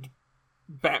 and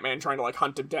Batman trying to, like,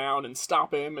 hunt him down and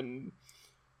stop him, and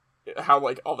how,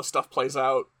 like, all the stuff plays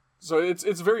out. So it's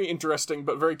very interesting,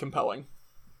 but very compelling.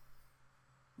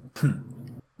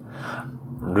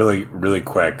 Really, really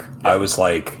quick. I was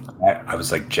like,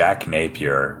 Jack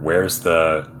Napier. Where's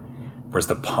the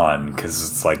pun? Because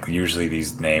it's like usually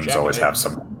these names always Jackanape. have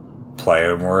some play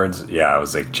on words. Yeah, I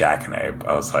was like Jackanape.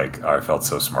 I was like, I felt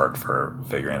so smart for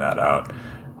figuring that out.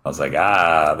 I was like,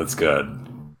 that's good.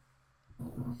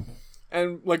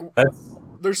 And, like, That's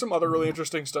there's some other really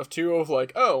interesting stuff, too, of,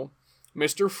 like, oh,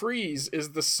 Mr. Freeze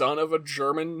is the son of a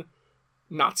German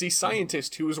Nazi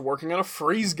scientist who was working on a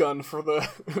freeze gun for the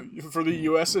for the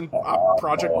U.S. and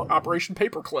Project Operation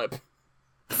Paperclip.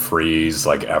 freeze,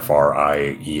 like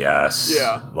FRIES.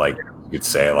 Yeah. Like you could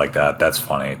say it like that. That's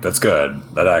funny. That's good.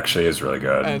 That actually is really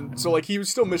good. And so, like, he was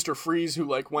still Mr. Freeze who,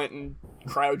 like, went and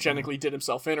cryogenically did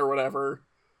himself in or whatever,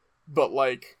 but,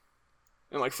 like,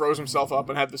 and, like, froze himself up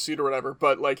and had the suit or whatever,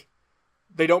 but, like,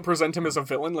 they don't present him as a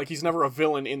villain. Like, he's never a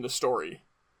villain in the story.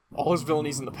 All his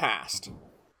villainies in the past.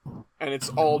 And it's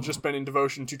all just been in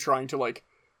devotion to trying to, like,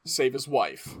 save his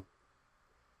wife.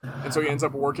 And so he ends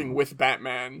up working with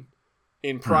Batman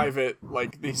in private,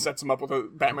 like Batman sets him up with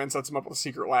a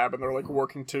secret lab, and they're like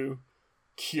working to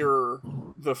cure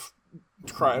the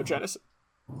cryogenesis,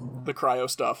 the cryo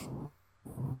stuff.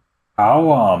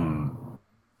 How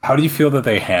do you feel that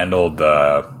they handled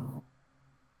the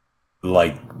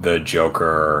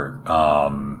Joker,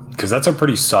 because that's a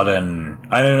pretty sudden.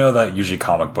 I don't know that usually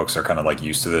comic books are kind of like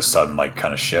used to this sudden like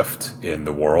kind of shift in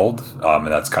the world, and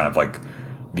that's kind of like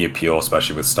the appeal,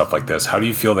 especially with stuff like this. How do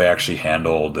you feel they actually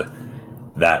handled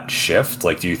that shift?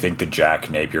 Like, do you think the Jack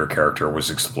Napier character was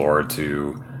explored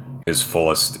to his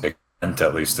fullest extent,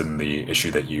 at least in the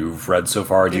issue that you've read so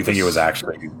far? Do you think it was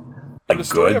actually like The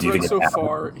story good? I've Do you read think so it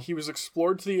far, he was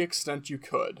explored to the extent you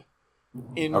could.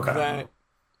 In Okay. that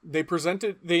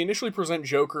they initially present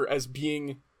Joker as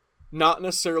being not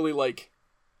necessarily like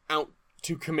out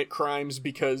to commit crimes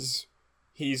because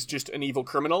he's just an evil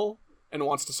criminal and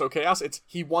wants to sow chaos. It's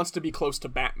he wants to be close to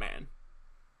Batman.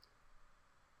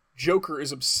 Joker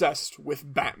is obsessed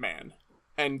with Batman,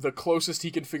 and the closest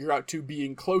he can figure out to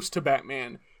being close to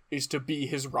Batman is to be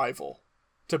his rival,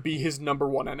 to be his number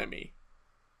one enemy.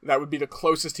 That would be the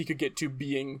closest he could get to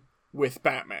being with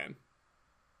Batman.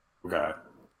 Okay.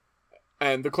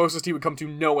 And the closest he would come to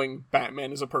knowing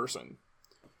Batman as a person.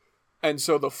 And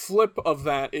so the flip of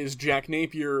that is Jack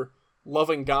Napier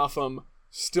loving Gotham,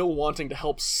 still wanting to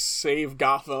help save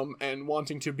Gotham, and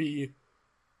wanting to be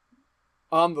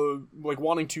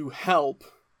wanting to help,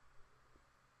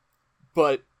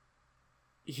 but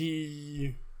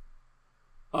he,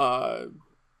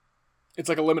 it's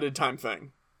like a limited time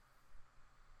thing.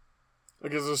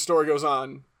 Like, as the story goes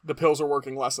on, the pills are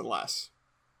working less and less.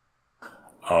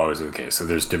 Oh, is it okay? So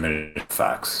there's diminishing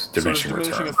effects, So there's diminishing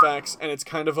diminishing return. effects, and it's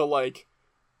kind of a like,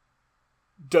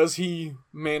 does he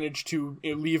manage to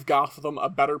leave Gotham a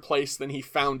better place than he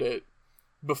found it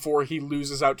before he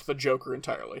loses out to the Joker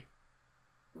entirely?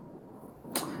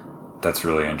 That's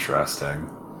really interesting.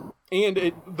 And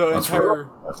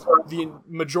the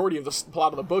majority of the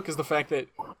plot of the book is the fact that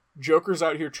Joker's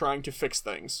out here trying to fix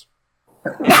things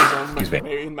in his own Excuse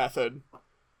me. method.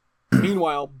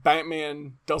 Meanwhile,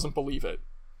 Batman doesn't believe it.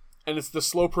 And it's the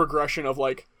slow progression of,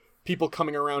 like, people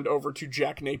coming around over to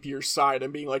Jack Napier's side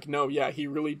and being like, no, yeah, he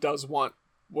really does want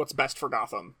what's best for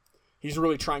Gotham. He's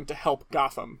really trying to help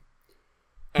Gotham.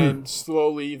 And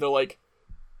slowly,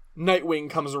 Nightwing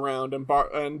comes around, and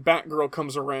Batgirl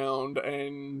comes around,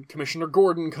 and Commissioner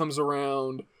Gordon comes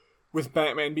around, with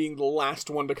Batman being the last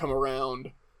one to come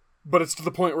around. But it's to the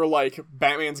point where, like,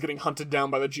 Batman's getting hunted down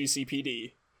by the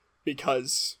GCPD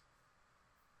because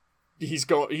he's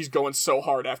going so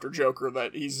hard after Joker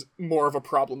that he's more of a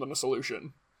problem than a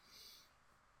solution.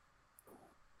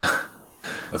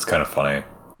 That's kind of funny.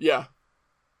 Yeah.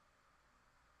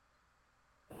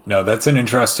 No, that's an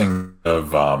interesting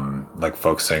of like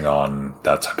focusing on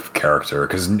that type of character,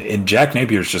 because in Jack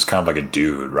Napier's just kind of like a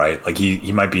dude, right? Like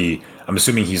he might be. I'm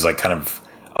assuming he's like kind of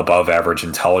above average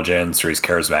intelligence, or he's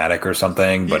charismatic or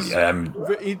something. But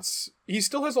He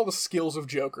still has all the skills of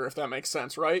Joker, if that makes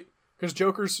sense, right? Because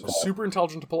Joker's super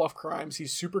intelligent to pull off crimes.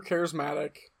 He's super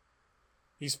charismatic.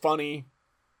 He's funny.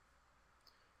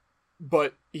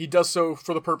 But he does so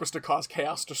for the purpose to cause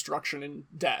chaos, destruction, and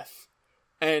death.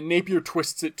 And Napier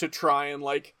twists it to try and,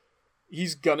 like,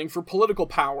 he's gunning for political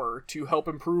power to help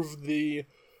improve the,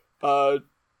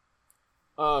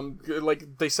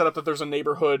 like, they set up that there's a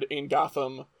neighborhood in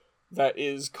Gotham that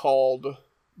is called,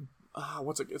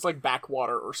 it's like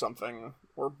Backwater or something,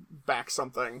 or Back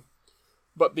something.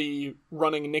 But the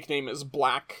running nickname is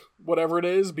Black, whatever it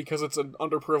is, because it's an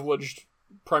underprivileged,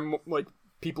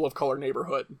 people of color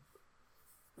neighborhood.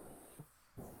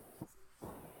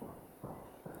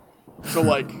 So,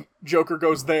 like, Joker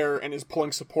goes there and is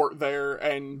pulling support there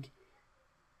and,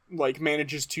 like,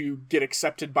 manages to get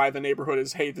accepted by the neighborhood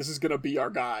as, hey, this is gonna be our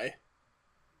guy.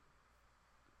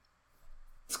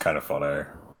 it's kind of funny.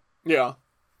 Yeah.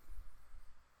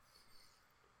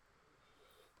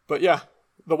 But yeah,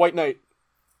 The White Knight,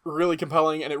 really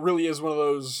compelling, and it really is one of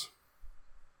those...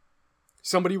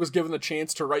 Somebody was given the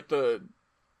chance to write the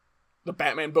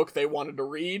Batman book they wanted to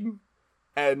read,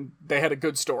 and they had a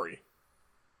good story.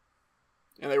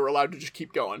 And they were allowed to just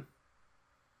keep going.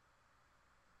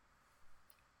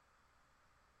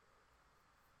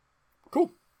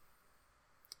 Cool.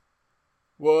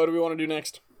 What do we want to do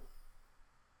next?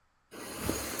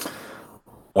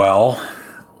 Well,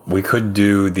 we could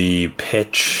do the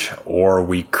pitch, or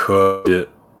we could,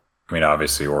 I mean,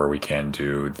 obviously, or we can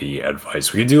do the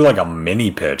advice. We could do like a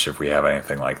mini pitch if we have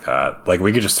anything like that. Like,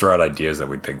 we could just throw out ideas that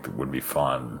we think that would be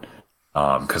fun.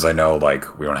 Because I know,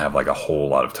 like, we don't have like a whole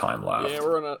lot of time left. Yeah,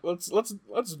 we're gonna let's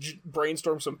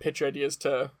brainstorm some pitch ideas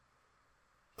to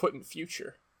put in the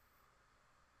future.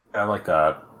 I like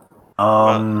that.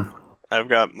 Um, I've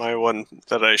got my one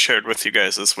that I shared with you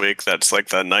guys this week. That's like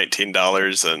the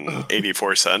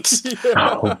 $19.84.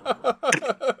 Yeah.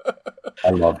 I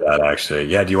love that actually.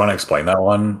 Yeah, do you want to explain that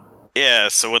one? Yeah,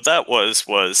 so what that was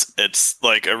it's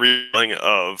like a retelling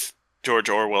of George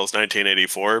Orwell's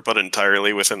 1984, but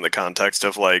entirely within the context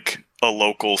of like a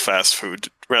local fast food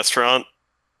restaurant.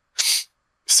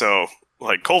 So,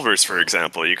 like Culver's, for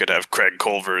example, you could have Craig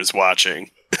Culver's watching,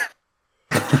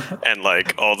 and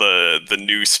like all the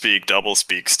new speak, double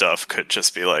speak stuff could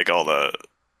just be like all the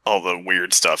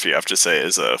weird stuff you have to say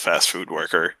as a fast food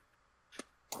worker.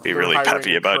 Be They're really hiring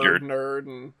peppy a about your curd nerd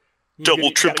and you double,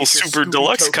 gotta triple, get your super Scooby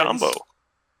deluxe tokens.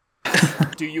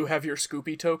 combo. Do you have your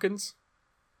Scoopy tokens?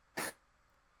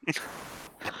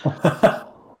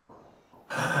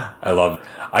 I love.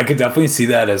 I could definitely see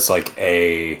that as like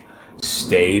a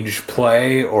stage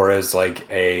play or as like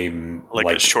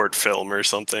Like a short film or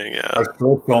something, yeah. a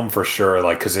short film for sure.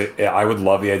 Like, because I would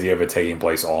love the idea of it taking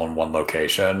place all in one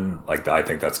location. Like, I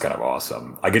think that's kind of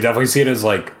awesome. I could definitely see it as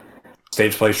like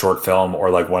stage play, short film, or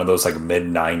like one of those like mid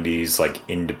 '90s like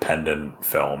independent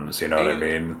films. You know what I And-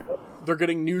 mean? They're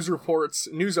getting news reports,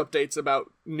 news updates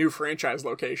about new franchise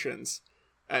locations,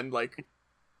 and like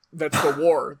that's the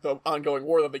war, the ongoing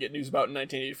war that they get news about in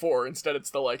 1984. Instead, it's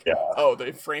the like, Yeah. oh,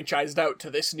 they've franchised out to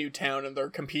this new town and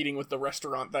they're competing with the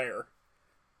restaurant there.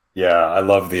 Yeah, I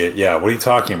love the. Yeah, what are you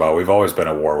talking about? We've always been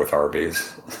at war with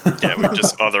Arby's. Yeah, we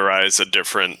just otherize a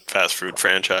different fast food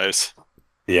franchise.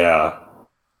 Yeah,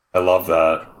 I love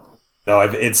that. No,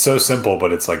 it's so simple,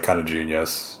 but it's like kind of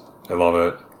genius. I love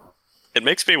it. It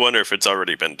makes me wonder if it's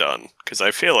already been done, because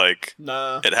I feel like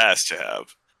Nah, it has to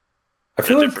have I in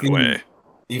feel a like different way.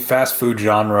 the fast food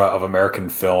genre of American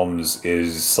films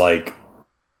is like, it's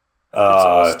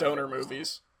all uh, stoner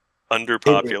movies.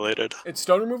 Underpopulated. It's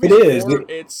stoner movies. It is. Or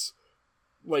it's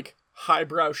like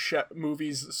highbrow chef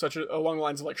movies, along the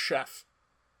lines of like Chef.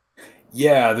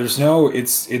 yeah. There's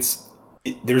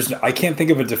I can't think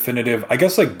of a definitive. I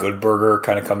guess like Good Burger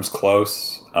kind of comes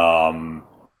close.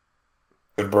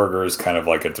 Good Burger is kind of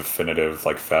like a definitive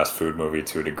like fast food movie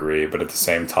to a degree, but at the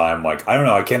same time, like I don't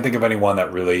know, I can't think of anyone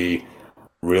that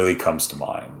really comes to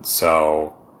mind.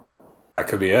 So that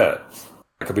could be it.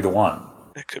 That could be the one.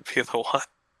 It could be the one.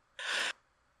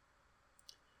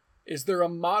 Is there a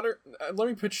modern? Let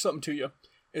me pitch something to you.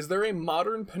 Is there a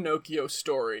modern Pinocchio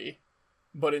story,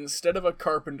 but instead of a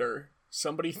carpenter,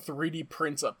 somebody 3D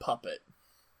prints a puppet?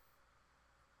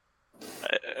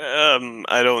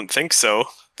 I don't think so.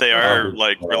 They are Oh,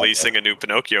 like yeah. releasing a new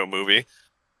Pinocchio movie.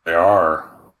 They are.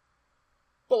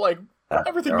 But like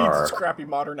everything They needs are. its crappy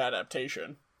modern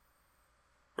adaptation.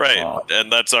 Right, Oh.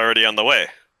 and that's already on the way.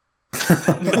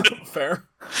 Fair.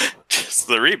 Just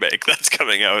the remake that's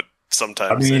coming out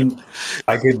sometime I soon. mean,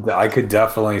 I could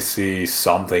definitely see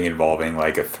something involving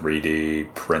like a 3D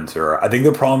printer. I think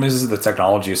the problem is the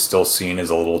technology is still seen as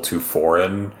a little too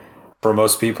foreign for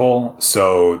most people.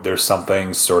 So there's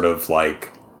something sort of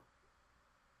like,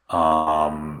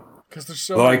 Because there's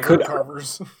so Well, I many could- wood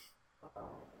carvers.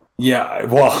 yeah,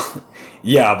 well,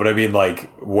 yeah, but I mean, like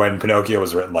when Pinocchio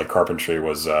was written, like carpentry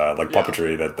was like Yeah.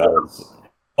 puppetry. That was.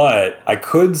 But I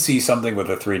could see something with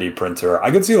a 3D printer.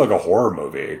 I could see like a horror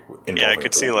movie. Yeah, I involving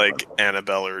could a see 3D like printer.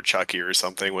 Annabelle or Chucky or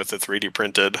something with a 3D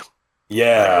printed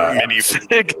Yeah,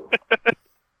 minifig.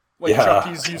 Like Yeah.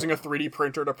 Chucky's using a 3D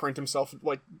printer to print himself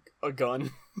like a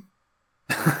gun.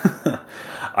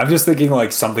 I'm just thinking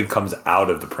like something comes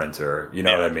out of the printer. You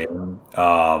know what I mean?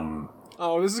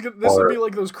 Oh, this Or- would be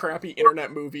like those crappy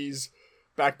internet movies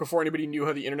back before anybody knew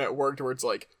how the internet worked, where it's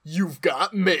like, you've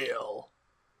got mail.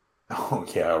 Oh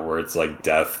yeah, where it's like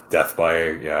death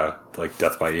by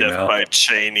death by email. Death by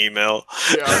chain email.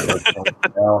 Yeah.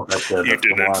 No, that's it, You that's the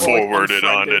didn't one. forward it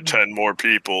on to Unfriended. 10 more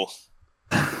people.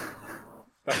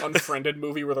 That Unfriended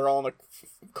movie where they're all on a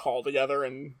call together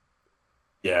and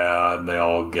Yeah, and they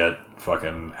all get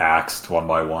fucking axed one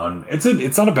by one.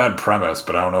 It's not a bad premise,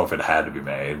 but I don't know if it had to be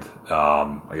made.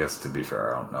 I guess to be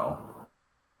fair, I don't know.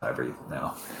 Very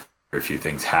few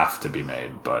things have to be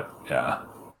made, but yeah.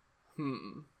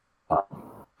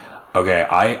 Okay,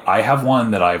 I have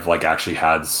one that I've like actually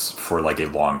had for like a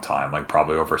long time, like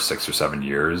probably over 6 or 7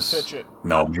 years. pitch it.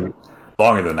 No,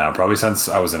 longer than that, probably since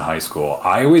I was in high school.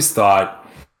 I always thought,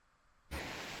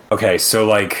 okay, so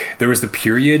like there was the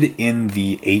period in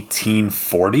the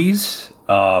 1840s,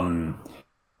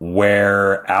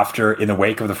 where after, in the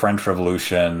wake of the French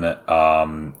Revolution,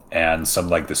 and some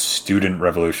like the student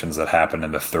revolutions that happened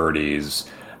in the 30s,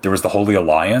 there was the Holy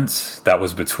Alliance that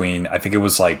was between, I think it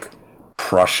was like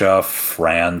Prussia,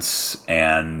 France,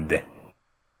 and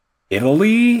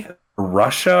Italy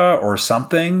Russia or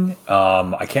something.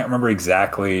 I can't remember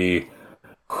exactly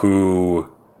who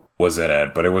was in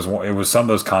it, but it was some of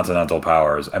those continental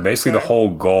powers, and basically the Okay. whole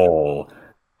goal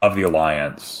of the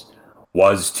alliance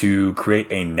was to create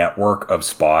a network of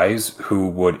spies who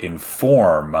would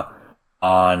inform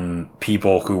on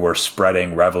people who were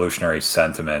spreading revolutionary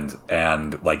sentiment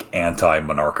and like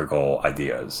anti-monarchical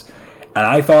ideas. And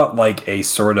I thought like a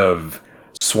sort of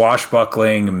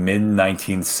swashbuckling mid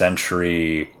 19th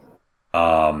century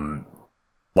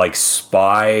like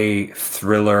spy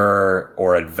thriller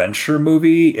or adventure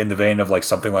movie in the vein of like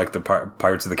something like the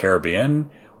Pirates of the Caribbean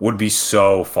would be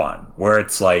so fun. Where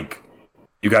it's like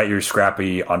you got your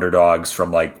scrappy underdogs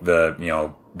from like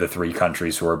the three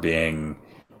countries who are being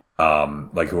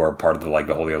like who are part of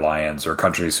the Holy Alliance, or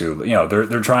countries who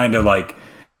they're trying to like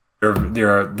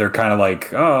they're kind of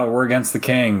like, oh, we're against the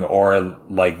king, or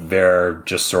like they're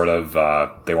just sort of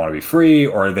they want to be free,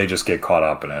 or they just get caught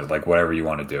up in it, like whatever you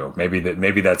want to do.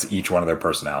 Maybe that's each one of their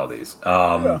personalities.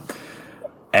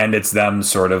 And it's them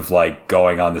sort of like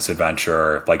going on this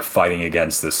adventure, like fighting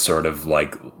against this sort of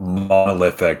like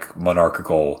monolithic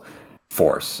monarchical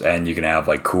force. And you can have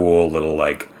like cool little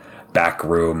like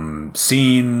backroom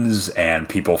scenes and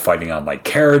people fighting on like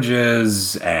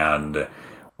carriages and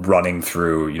running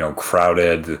through,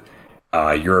 crowded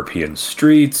European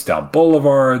streets, down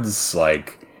boulevards.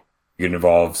 Like you can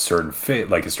involve certain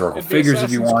like historical It'd be figures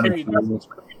if you Assassin's want. Creed.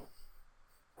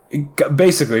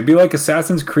 Basically, it'd be like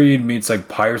Assassin's Creed meets like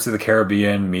Pirates of the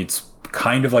Caribbean meets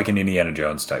kind of like an Indiana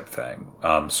Jones type thing,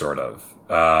 sort of.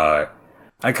 I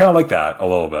kind of like that a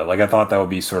little bit. Like I thought that would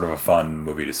be sort of a fun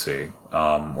movie to see,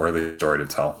 or the story to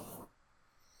tell.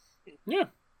 Yeah.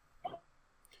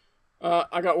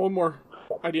 I got one more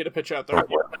idea to pitch out there.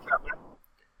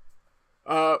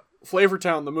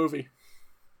 Flavortown, the movie.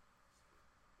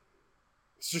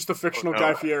 It's just a fictional Oh, no.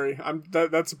 Guy Fieri.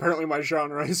 That's apparently my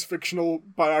genre, is fictional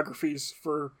biographies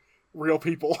for real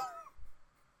people.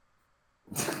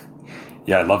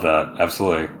 Yeah, I love that.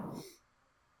 Absolutely.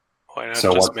 Why not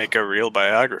So just what- make a real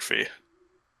biography?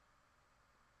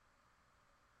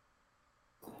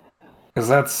 Because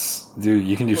that's, dude,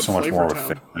 you can do But so much more with Flavortown.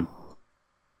 fiction.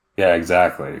 Yeah,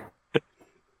 exactly.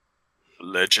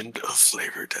 Legend of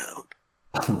Flavortown.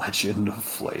 Legend of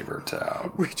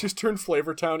Flavortown. We just turned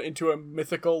Flavortown into a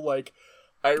mythical, like,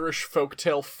 Irish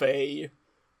folktale fae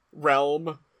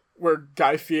realm where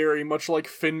Guy Fieri, much like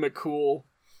Finn McCool,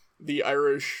 the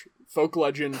Irish folk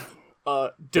legend,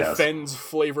 defends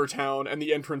Flavortown and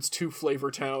the entrance to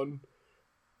Flavortown.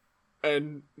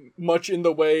 And much in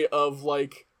the way of,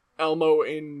 like, Elmo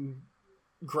in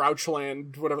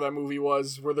Grouchland, whatever that movie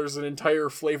was, where there's an entire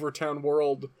Flavortown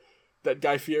world that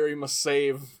Guy Fieri must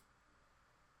save.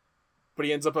 But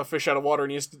he ends up a fish out of water,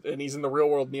 and he's in the real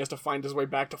world, and he has to find his way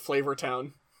back to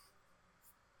Flavortown.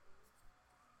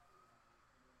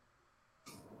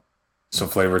 So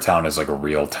Flavortown is like a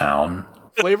real town.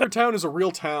 Flavortown is a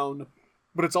real town,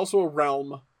 but it's also a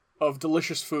realm of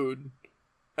delicious food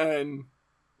and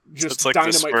just It's like the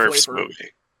dynamite Smurfs flavor. movie.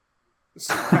 It's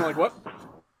kind of like what?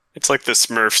 It's like the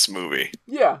Smurfs movie,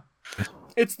 Yeah,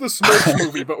 it's the Smurfs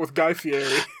movie, but with Guy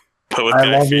Fieri. but with I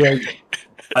Guy love the Fieri. idea.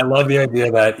 I love the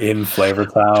idea that in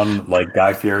Flavortown, like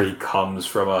Guy Fieri comes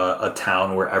from a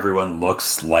town where everyone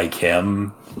looks like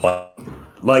him,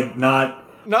 like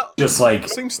not Not just like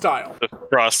same style. The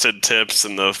frosted tips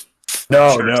and the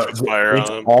no, shirts with fire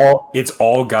on them. it's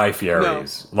all Guy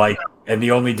Fieri's. Like, and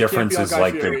the only Can't difference be all is Guy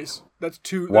like Fieri's. That's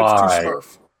too Why?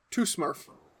 Smurf. Too Smurf.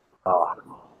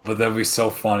 but that'd be so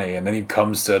funny. And then he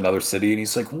comes to another city and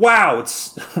he's like, "Wow,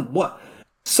 it's what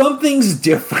something's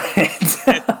different."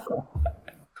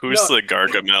 Who's No. the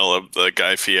Gargamel of the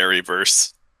Guy Fieri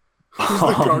verse? Who's the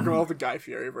Gargamel of the Guy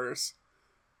Fieri verse?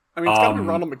 I mean, it's gotta be Um,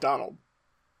 Ronald McDonald.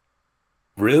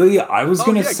 Really, I was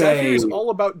gonna Guy say. Fieri's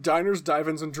all about diners,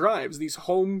 dive-ins, and drives. These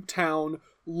hometown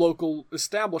local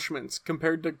establishments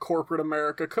compared to corporate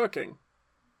America cooking.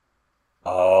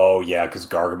 Oh yeah, because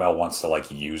Gargamel wants to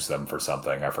like use them for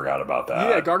something. I forgot about that.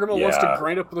 Yeah, Gargamel wants to Yeah.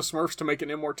 grind up the Smurfs to make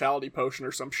an immortality potion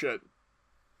or some shit.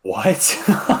 What?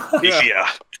 Yeah.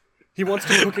 He wants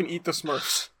to cook and eat the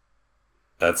Smurfs.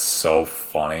 That's so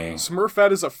funny.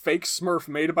 Smurfette is a fake Smurf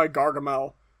made by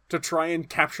Gargamel to try and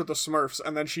capture the Smurfs,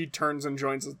 and then she turns and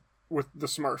joins with the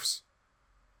Smurfs.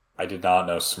 I did not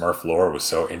know Smurf lore was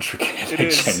so intricate. It and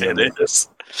is. genuinely- It is.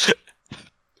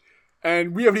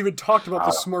 And we haven't even talked about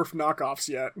the Smurf knockoffs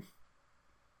yet.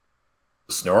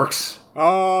 Snorks.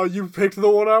 Oh, you picked the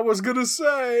one I was gonna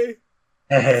say!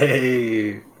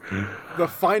 Hey. The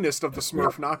finest of the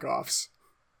Smurf knockoffs.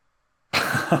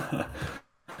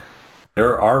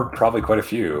 There are probably quite a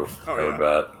few. Oh, I would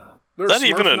yeah. bet. They're Is that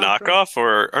even a Smurf knockoff,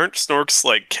 or aren't Snorks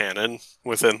like canon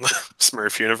within the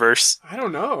Smurf universe? I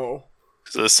don't know.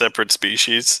 Is it a separate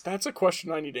species? That's a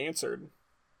question I need answered.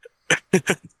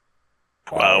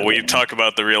 Wow, we talk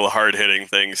about the real hard-hitting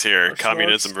things here: Are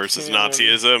communism Snorks versus canon?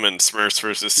 Nazism, and Smurfs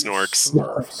versus Snorks.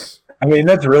 Smurfs. I mean,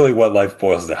 that's really what life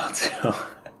boils down to.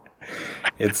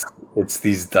 it's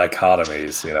these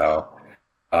dichotomies, you know.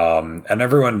 And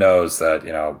everyone knows that,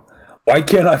 you know, why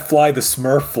can't I fly the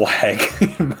Smurf flag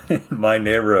in my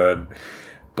neighborhood,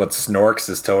 but Snorks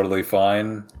is totally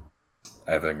fine?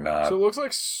 I think not. So it looks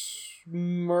like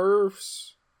Smurfs.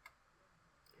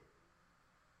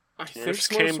 I think Smurfs Smurfs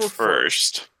came were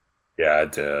first. Yeah,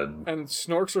 it did. And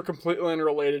Snorks are completely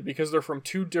unrelated because they're from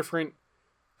two different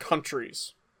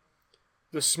countries.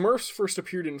 The Smurfs first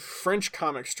appeared in French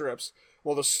comic strips,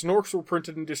 while the Snorks were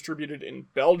printed and distributed in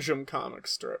Belgium comic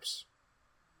strips.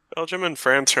 Belgium and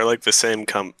France are like the same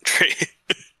country.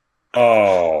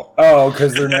 Oh,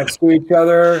 because they're next to each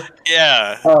other.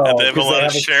 Yeah, Oh, and they have a 'cause lot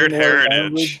of a shared similar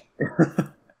heritage. language.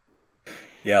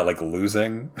 Yeah, like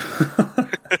losing.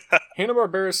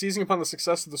 Hanna-Barbera, seizing upon the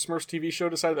success of the Smurfs TV show,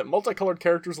 decided that multicolored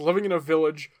characters living in a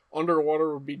village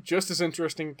underwater would be just as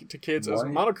interesting to kids as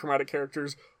Right. monochromatic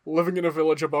characters living in a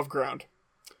village above ground.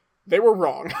 They were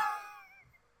wrong.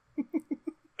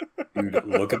 Dude,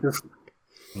 look at this.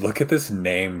 Look at this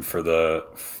name for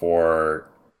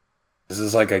this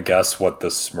is like, I guess, what the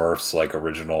Smurfs like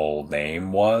original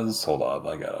name was. Hold on,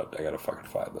 I gotta fucking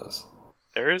find this.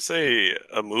 There is a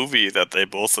movie that they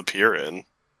both appear in,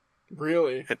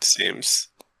 Really. it seems.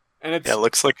 And it's Yeah, it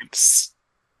looks like it's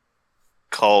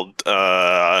called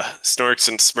Snorks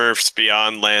and Smurfs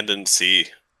Beyond Land and Sea.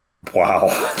 Wow,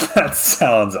 that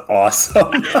sounds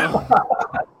awesome. yeah.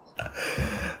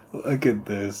 Look at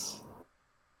this.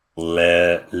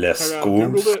 Le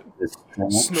Googled it. Snorks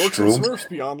and Stroom. Smurfs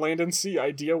Beyond Land and Sea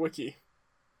Idea Wiki.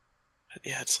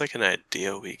 Yeah, it's like an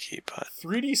idea wiki, but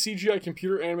 3D CGI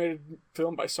computer animated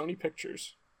film by Sony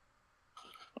Pictures.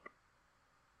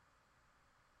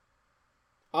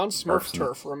 On Smurf Smurfs.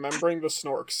 Turf, remembering the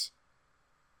Snorks.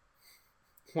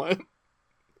 What?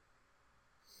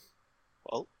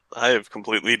 well, I have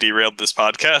completely derailed this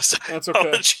podcast. I That's okay.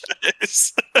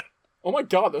 apologize. Oh my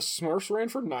god, the Smurfs ran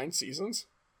for 9 seasons?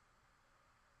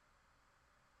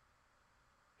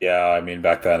 Yeah, I mean,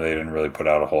 back then they didn't really put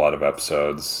out a whole lot of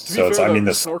episodes. To be So it's, fair, I though, mean,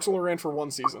 the the Snorks only ran for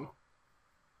 1 season.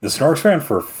 Snorks ran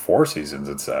for 4 seasons.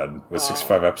 It said with Oh.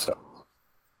 65 episodes.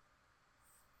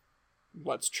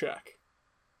 Let's check.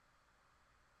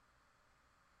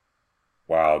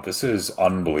 Wow, this is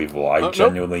unbelievable. I Nope,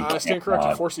 genuinely I stand cannot.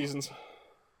 corrected, 4 seasons.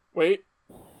 Wait.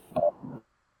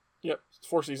 Yep, it's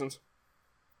 4 seasons.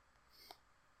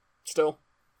 Still.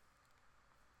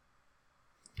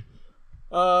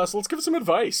 So let's give it some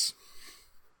advice.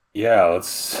 Yeah,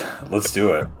 let's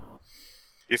do it.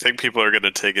 You think people are going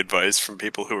to take advice from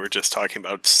people who were just talking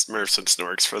about Smurfs and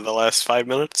Snorks for the last 5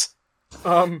 minutes?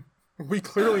 We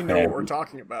clearly know what we're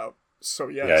talking about, so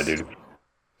yes. Yeah, dude.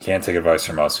 Can't take advice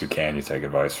from us. Who can you take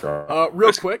advice from?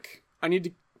 Real quick, I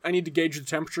need to gauge the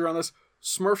temperature on this.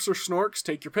 Smurfs or Snorks?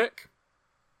 Take your pick.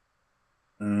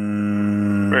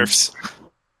 Smurfs.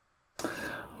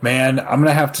 Man, I'm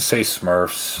gonna have to say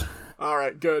Smurfs. All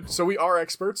right, good. So we are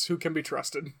experts who can be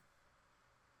trusted.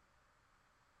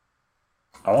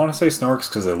 I want to say Snorks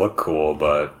because they look cool,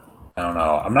 but I don't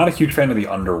know. I'm not a huge fan of the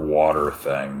underwater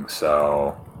thing,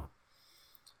 so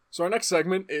So our next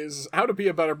segment is How to Be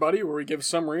a Better Buddy, where we give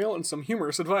some real and some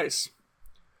humorous advice.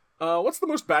 What's the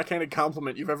most backhanded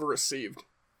compliment you've ever received?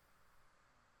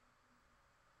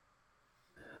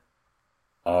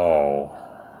 oh,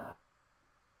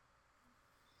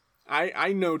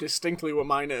 I know distinctly what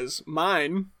mine is.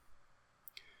 Mine,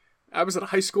 I was at a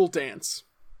high school dance,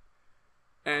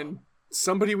 and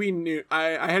somebody we knew,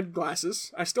 I had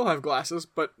glasses. I still have glasses,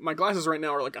 but my glasses right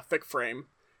now are like a thick frame.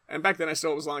 And back then I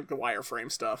still was on like the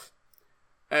wireframe stuff.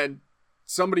 And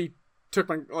somebody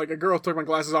a girl took my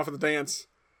glasses off at the dance,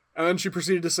 and then she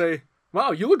proceeded to say,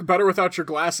 "Wow, you look better without your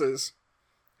glasses."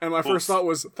 And my first thought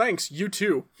was, "Thanks, you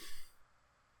too."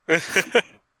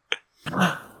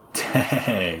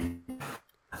 dang.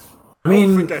 I I mean,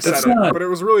 don't think I that's said it, not. but it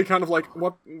was really kind of like,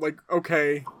 what, like,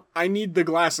 okay, I need the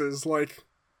glasses, like,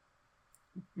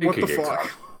 You what could the get fuck?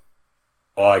 caught.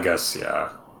 Well, I guess yeah.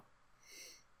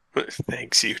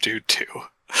 Thanks, you do too.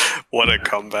 What a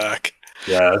comeback.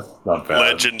 Yeah, that's not bad.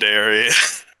 Legendary.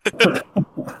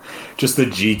 Just the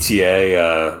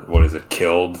GTA. What is it?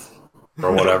 Killed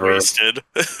or whatever. Wasted.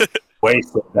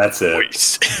 Wasted. That's it.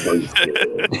 Wasted.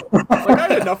 Wasted. Like, I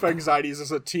had enough anxieties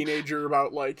as a teenager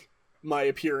about, like, my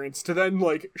appearance to then,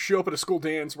 like, show up at a school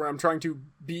dance where I'm trying to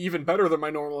be even better than my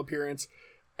normal appearance,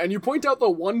 And you point out the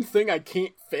one thing I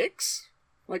can't fix?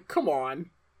 Like, come on.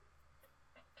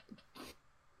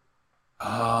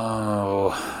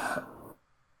 Oh.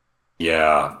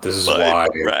 Yeah, this is My why.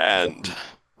 brand.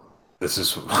 This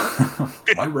is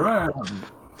my brand.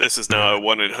 This is now a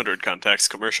 1-800-contacts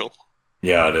commercial.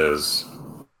 Yeah, it is.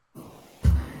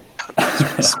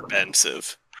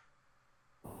 Expensive.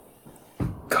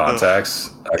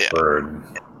 Contacts? I've Yeah. heard.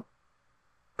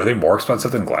 Are they more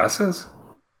expensive than glasses?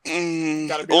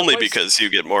 Gotta be Only replaced. because you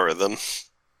get more of them.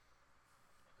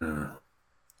 Hmm.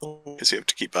 Because you have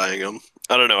to keep buying them.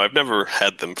 I don't know. I've never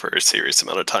had them for a serious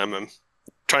amount of time. I'm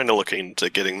trying to look into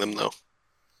getting them, though.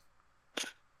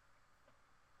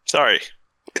 Sorry.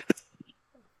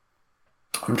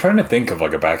 I'm trying to think of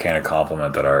like a backhanded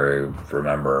compliment that I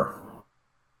remember.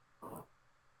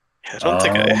 I don't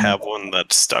think I Um, have one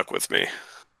that stuck with me.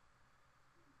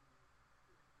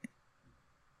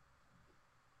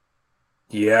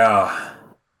 Yeah.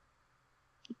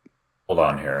 Hold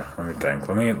on here. Let me think.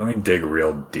 Let me dig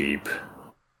real deep.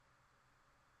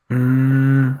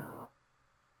 Hmm.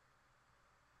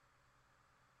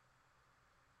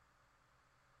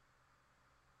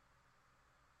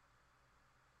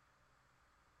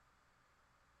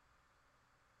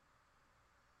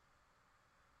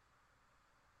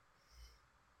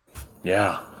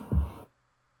 Yeah.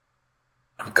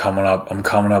 I'm coming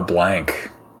up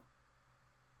blank.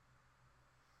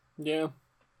 Yeah.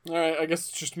 Alright, I guess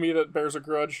it's just me that bears a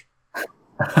grudge.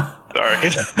 Sorry.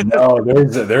 No,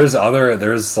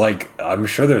 there's like I'm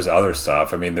sure there's other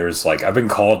stuff. I mean, there's like I've been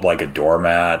called like a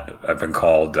doormat. I've been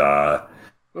called That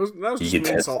was just an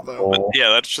insult, though. egotistical. Yeah,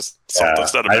 that's just something.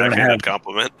 That's not a I don't backhanded have-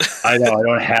 compliment. I know I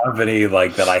don't have any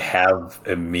like that I have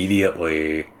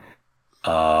immediately.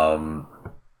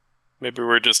 Maybe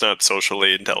we're just not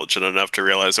socially intelligent enough to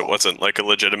realize it wasn't like a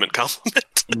legitimate compliment.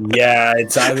 Yeah,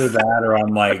 it's either that or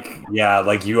I'm like, yeah,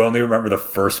 like you only remember the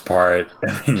first part.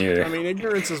 And I mean,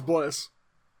 ignorance is bliss.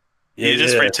 You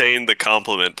just is. retain the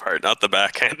compliment part, not the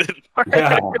backhanded part.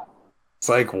 Yeah. It's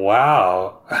like,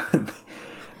 wow.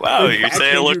 Wow, They you say I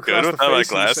backhand you look good across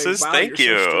the without my face and you say, glasses? "Wow, Thank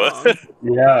you're you. so strong."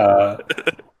 Yeah.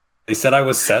 They said I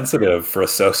was sensitive for a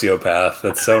sociopath.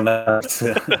 That's so nice.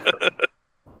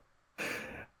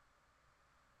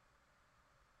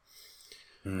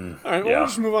 Alright, well, Yeah. we'll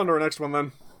just move on to our next one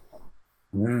then.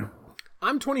 Mm.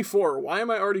 I'm 24. Why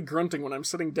am I already grunting when I'm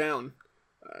sitting down?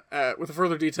 With the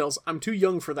further details, I'm too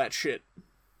young for that shit.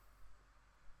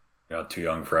 You're not too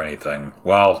young for anything.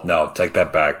 Well, no, take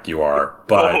that back. You are.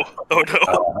 But Oh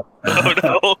no. Oh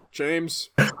no. James.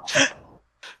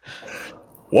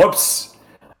 whoops.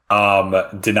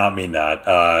 Did not mean that.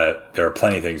 There are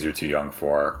plenty of things you're too young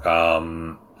for.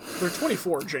 They're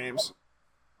 24, James.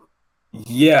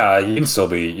 Yeah, you can still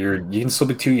be. You can still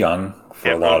be too young for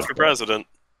Can't a lot run of. for president.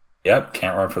 Yep,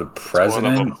 can't run for the one of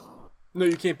president. them. No,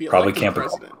 you can't be Probably elected can't be.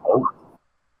 president. Oh,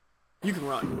 You can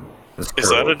run. that's Is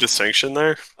that true. a distinction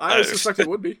there? I suspect it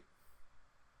would be.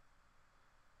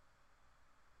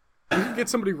 You could get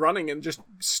somebody running and just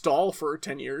stall for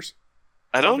 10 years.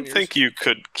 I don't 11 years. think you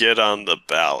could get on the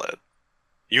ballot.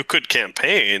 You could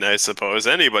campaign, I suppose.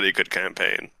 Anybody could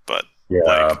campaign, but Yeah,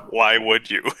 like, why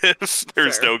would you if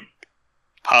there's Fair. no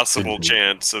possible Mhm.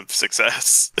 chance of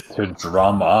success? to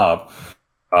drum up,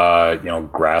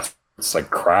 grass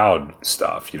like crowd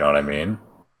stuff. You know what I mean? You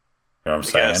know what I'm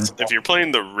saying? Yes, if you're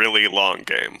playing the really long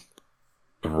game,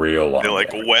 Real long. you're like,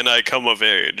 game. when I come of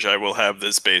age, I will have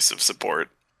this base of support.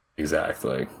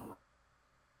 Exactly.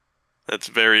 That's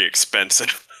very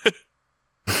expensive,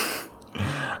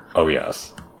 Oh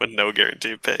yes. with no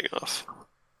guarantee of paying off.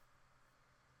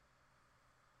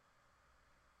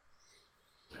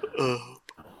 You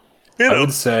I know,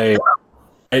 would say,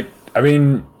 I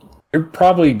mean, you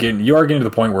are getting to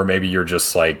the point where maybe you're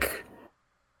just like,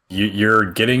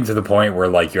 you're getting to the point where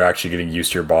like you're actually getting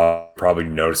used to your body, probably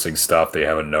noticing stuff that you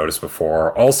haven't noticed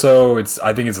before. Also,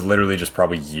 I think it's literally just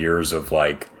probably years of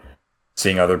like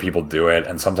seeing other people do it,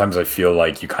 and sometimes I feel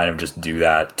like you kind of just do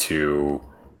that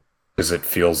because it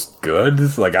feels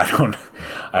good. Like I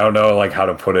don't know like how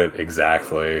to put it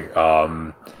exactly.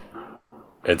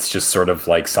 It's just sort of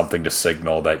like something to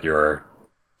signal that you're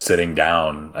sitting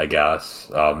down, I guess.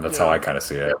 That's how Yeah. I kind of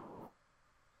see it.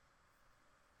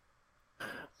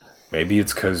 Maybe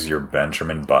it's because you're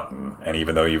Benjamin Button, and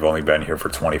even though you've only been here for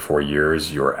 24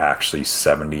 years, you're actually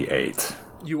 78.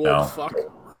 You old No. fuck.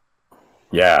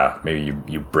 Yeah, maybe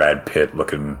you Brad Pitt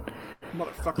looking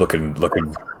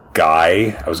Motherfucker.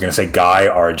 guy. I was gonna say guy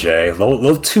RJ, a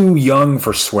little too young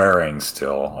for swearing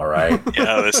still. All right.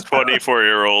 yeah, this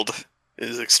 24-year-old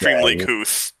is extremely Yeah,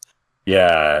 couth.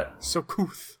 Yeah, So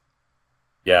couth.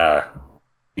 yeah.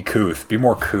 Be couth. Be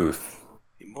more couth.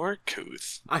 Be More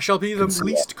couth. I shall be the Consider-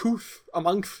 least couth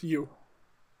amongst you.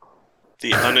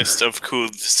 The honest of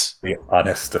couths. The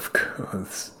honest of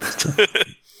couths.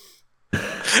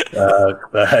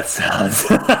 That sounds.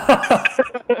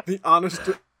 The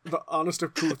honest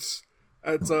of couths.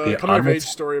 It's a The coming of age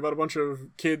honest- story about a bunch of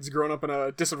kids growing up in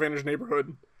a disadvantaged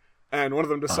neighborhood, and one of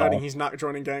them deciding Uh-huh. he's not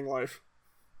joining gang life.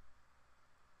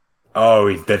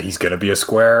 Oh, that he's gonna be a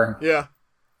square. Yeah.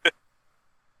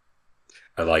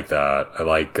 I like that. I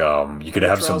like you could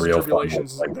have some Trials and real fun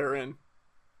tribulations like they're in.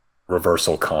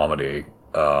 reversal comedy.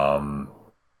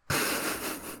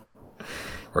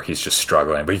 Where he's just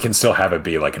struggling, but you can still have it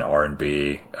be like an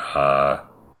R&B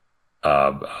fucking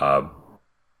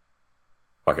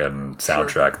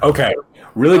soundtrack. Okay,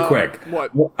 really quick.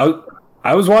 What?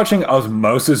 I was watching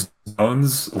Osmosis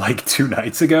Jones like 2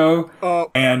 nights ago,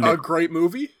 and A great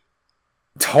movie?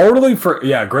 totally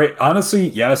great. Honestly,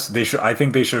 yes, they should. I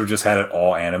think they should have just had it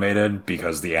all animated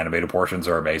because the animated portions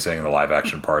are amazing and the live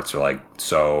action parts are like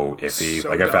so iffy. So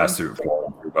like I dumb. fast through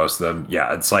most of them.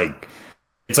 Yeah, it's like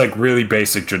really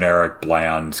basic, generic,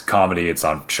 bland comedy. It's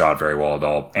not shot very well at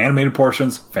all. Animated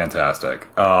portions, fantastic.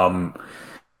 And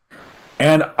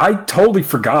I totally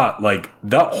forgot, like,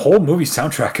 that whole movie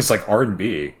soundtrack is like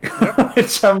R&B.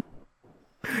 Which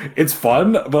it's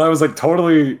fun, but I was like,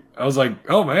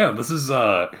 oh man, this is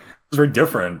very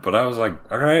different. But I was like,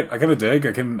 all right, I gotta dig.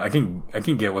 I can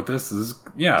get what this is.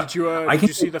 Yeah. Did you I did can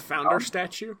you see the founder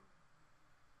statue?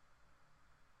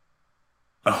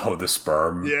 Oh, the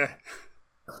sperm. Yeah.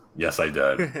 Yes, I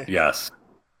did. Yes.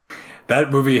 The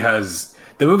movie has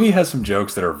some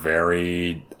jokes that are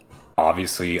very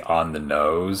obviously on the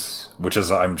nose, which is,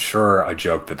 I'm sure, a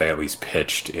joke that they at least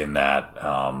pitched in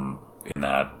the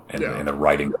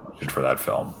writing for that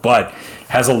film. But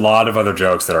has a lot of other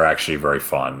jokes that are actually very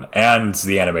fun, and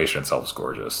the animation itself is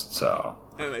gorgeous. So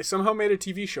And they somehow made a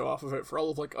TV show off of it for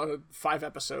all of like 5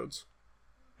 episodes.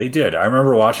 they did. I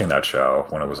remember watching that show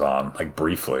when it was on, like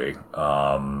briefly.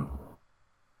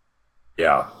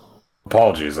 Yeah.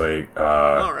 Apologies. Like,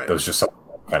 All right. that was just something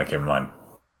that kind of came to mind.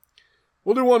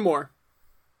 We'll do one more.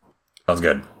 Sounds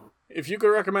good. If you could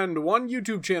recommend one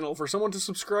YouTube channel for someone to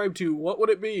subscribe to, what would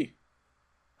it be?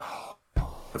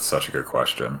 That's such a good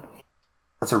question.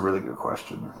 That's a really good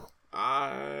question.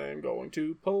 I'm going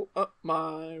to pull up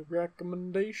my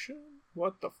recommendation.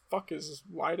 What the fuck is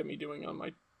Lie to Me doing on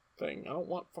my thing? I don't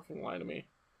want fucking Lie to Me.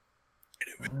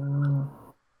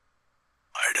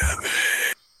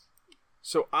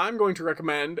 So I'm going to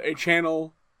recommend a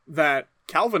channel that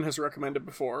Calvin has recommended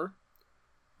before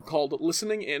called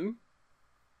Listening In.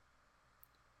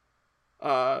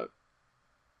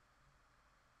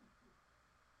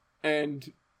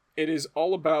 And it is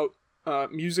all about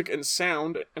music and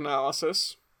sound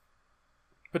analysis,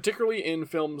 particularly in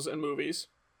films and movies.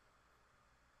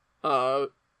 One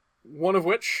of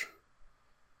which,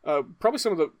 probably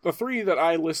some of the 3 that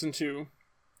I listen to,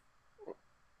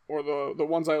 or the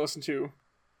ones I listen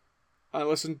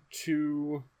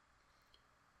to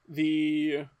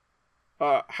the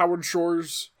Howard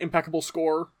Shore's impeccable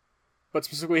score, but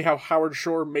specifically how Howard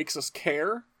Shore makes us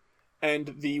care,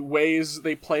 and the ways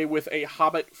they play with a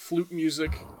Hobbit flute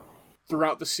music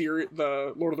throughout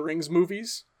the Lord of the Rings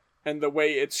movies, and the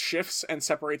way it shifts and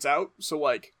separates out. So,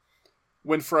 like,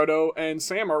 when Frodo and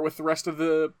Sam are with the rest of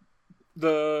the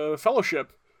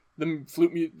Fellowship,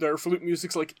 their flute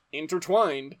music's like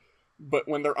intertwined, but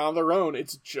when they're on their own,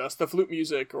 it's just the flute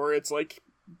music, or it's like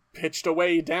pitched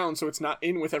away down so it's not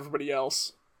in with everybody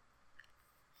else.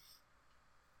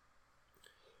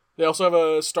 They also have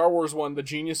a Star Wars one, The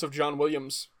Genius of John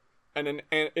Williams, and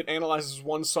it analyzes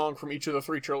one song from each of the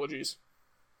 3 trilogies.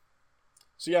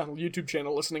 So yeah, YouTube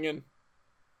channel, Listening In.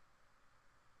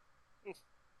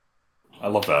 I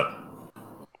love that.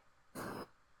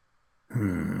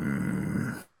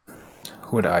 Who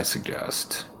would I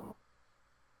suggest?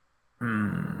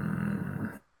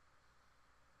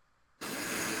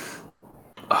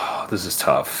 Oh, this is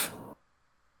tough.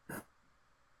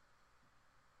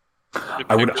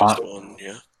 I would one,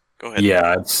 yeah. Go ahead.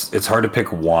 Yeah, it's hard to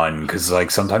pick one because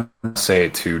like sometimes I say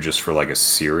it too just for like a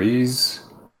series.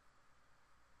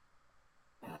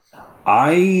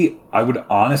 I would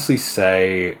honestly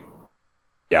say,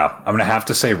 yeah, I'm gonna have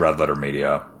to say Red Letter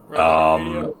Media.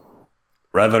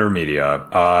 Red Letter Media.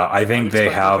 I think they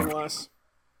have.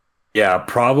 Yeah,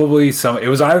 probably some. It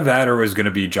was either that or it was going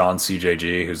to be John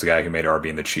CJG, who's the guy who made RB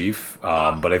and the Chief.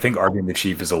 But I think RB and the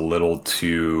Chief is a little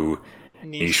too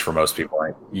niche for most people.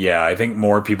 Yeah, I think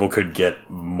more people could get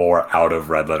more out of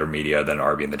Red Letter Media than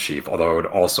RB and the Chief. Although I would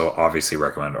also obviously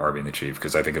recommend RB and the Chief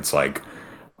because I think it's like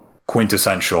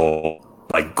quintessential,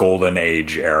 like golden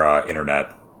age era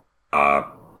internet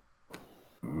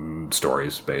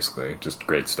stories, basically. Just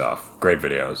great stuff. Great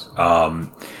videos.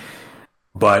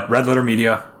 But Red Letter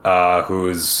Media, who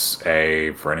is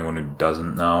for anyone who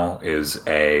doesn't know, is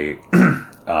a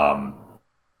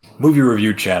movie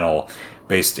review channel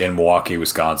based in Milwaukee,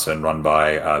 Wisconsin, run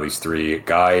by these three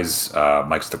guys,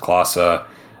 Mike Stoklasa,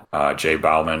 Jay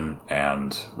Bauman,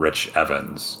 and Rich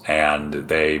Evans. And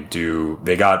they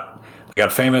got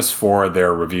famous for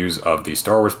their reviews of the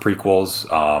Star Wars prequels,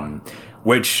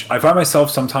 which I find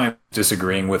myself sometimes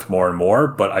disagreeing with more and more,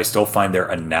 but I still find their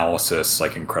analysis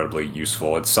like incredibly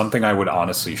useful. It's something I would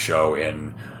honestly show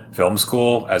in film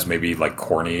school, as maybe like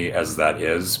corny as that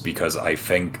is, because I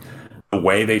think the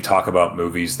way they talk about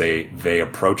movies, they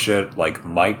approach it, like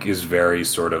Mike is very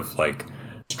sort of like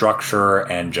structure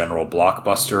and general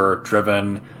blockbuster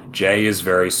driven. Jay is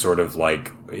very sort of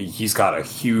like, he's got a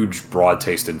huge broad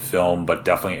taste in film, but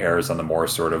definitely errs on the more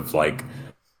sort of like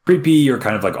creepy or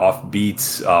kind of like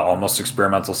offbeat, almost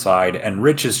experimental side. And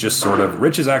Rich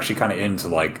is actually kind of into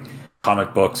like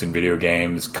comic books and video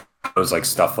games, those like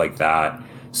stuff like that.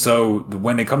 So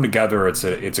when they come together, it's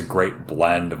a great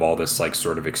blend of all this like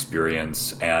sort of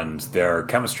experience, and their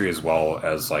chemistry as well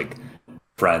as like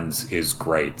friends is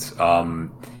great.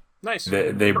 Nice.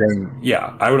 They bring,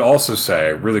 yeah. I would also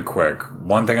say really quick,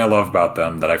 one thing I love about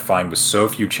them that I find with so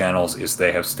few channels is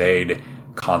they have stayed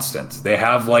constant. They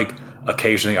have like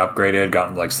occasionally upgraded,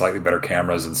 gotten like slightly better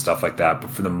cameras and stuff like that, but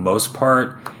for the most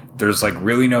part, there's like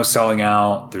really no selling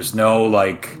out. There's no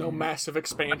like no massive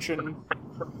expansion.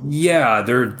 Yeah,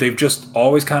 they've just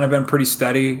always kind of been pretty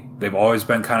steady. They've always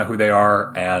been kind of who they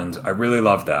are, and I really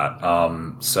love that.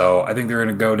 So I think they're going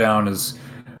to go down as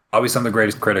probably some of the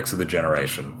greatest critics of the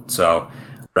generation. So,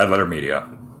 Red Letter Media.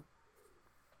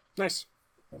 Nice.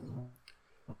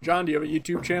 John, do you have a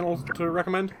YouTube channel to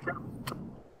recommend?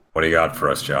 What do you got for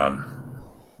us, John?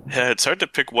 Yeah, it's hard to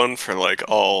pick one for like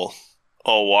all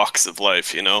walks of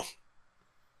life, you know.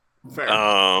 Fair.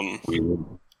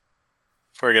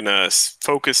 We're gonna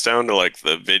focus down to like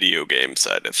the video game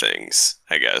side of things,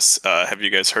 I guess. Have you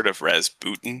guys heard of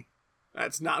Razbuten?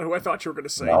 That's not who I thought you were going to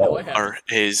say. No. No, I haven't.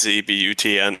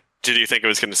 Razbutn. Did you think I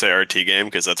was going to say RT game?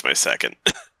 Because that's my second.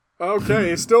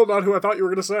 Okay, it's still not who I thought you were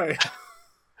going to say.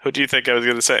 Who do you think I was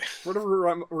going to say? For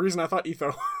whatever reason, I thought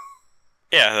Etho.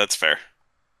 Yeah, that's fair.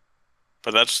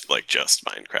 But that's like just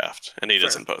Minecraft, and he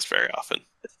doesn't post very often.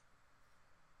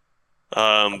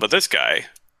 But this guy,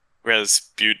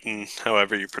 Razbuten,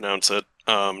 however you pronounce it,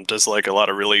 does like a lot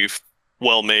of really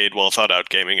well-made, well-thought-out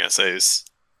gaming essays.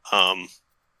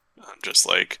 Just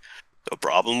like, the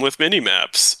problem with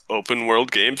minimaps. Open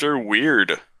world games are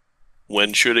weird.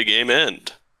 When should a game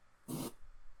end?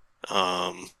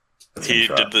 He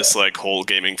did this like whole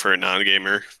gaming for a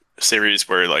non-gamer series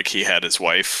where like he had his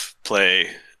wife play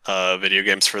video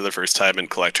games for the first time and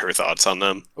collect her thoughts on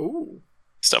them. Ooh.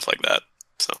 Stuff like that.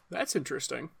 So That's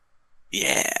interesting.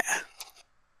 yeah.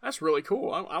 That's really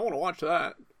cool. I want to watch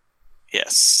that.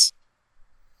 Yes.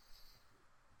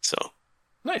 So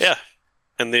Nice. yeah.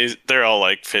 And they're all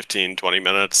like 15, 20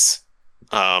 minutes.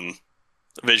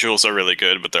 Visuals are really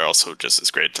good, but they're also just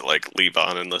as great to like leave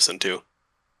on and listen to.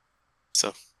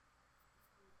 So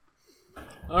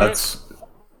All right.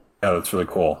 That's really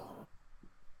cool.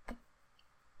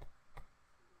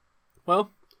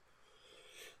 Well,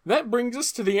 that brings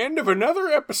us to the end of another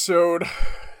episode.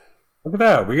 Look at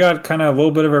that. We got kind of a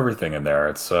little bit of everything in there.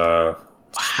 It's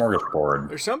smorgasbord.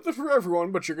 There's something for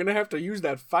everyone, but you're going to have to use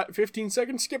that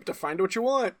 15-second skip to find what you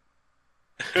want.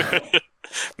 many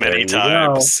There you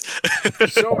times.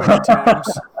 So many times.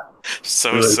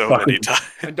 so Really many fucking-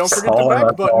 times. And don't forget the All back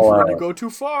out, button all for when out. you go too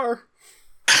far.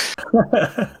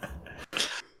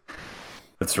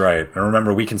 That's right. And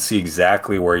remember, we can see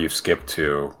exactly where you've skipped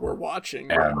to. We're watching.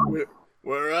 Yeah.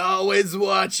 We're always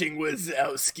watching,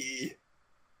 Wazowski.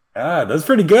 Ah, that's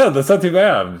pretty good. That's not too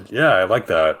bad. Yeah, I like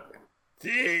that.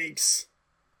 Thanks.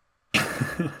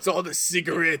 It's all the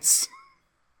cigarettes.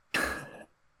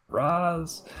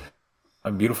 Roz,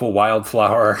 a beautiful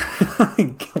wildflower.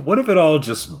 What if it all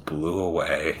just blew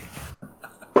away?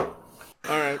 All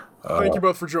right. Thank you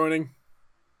both for joining.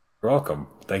 You're welcome.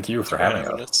 Thank you for having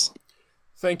us. Minutes.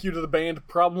 Thank you to the band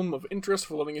Problem of Interest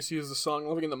for letting us use the song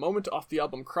Living in the Moment off the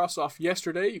album Cross Off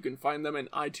Yesterday. You can find them in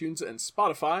iTunes and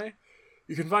Spotify.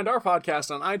 You can find our podcast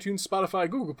on iTunes, Spotify,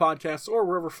 Google Podcasts, or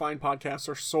wherever fine podcasts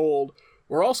are sold.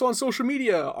 We're also on social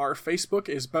media. Our Facebook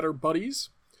is Better Buddies,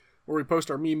 where we post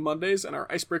our Meme Mondays and our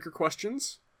Icebreaker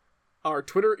questions. Our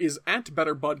Twitter is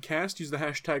 @BetterBudcast. Use the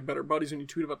hashtag BetterBuddies when you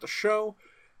tweet about the show.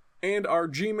 And our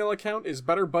Gmail account is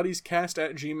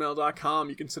betterbuddiescast@gmail.com.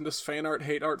 You can send us fan art,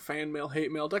 hate art, fan mail,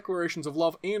 hate mail, declarations of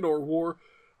love and or war,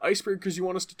 icebreakers you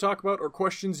want us to talk about, or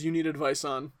questions you need advice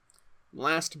on.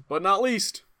 Last but not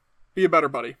least, be a better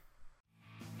buddy.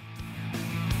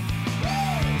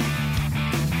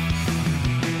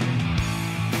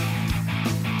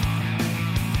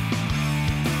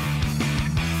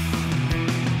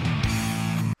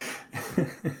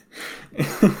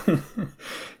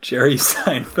 Jerry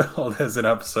Seinfeld has an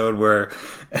episode where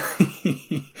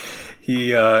he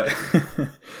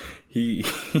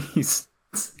he's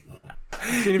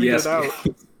Can't even get it out.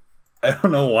 I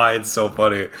don't know why it's so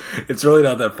funny. It's really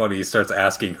not that funny. He starts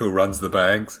asking who runs the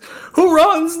banks. Who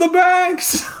runs the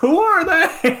banks? Who are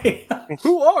they?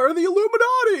 Who are the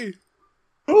Illuminati?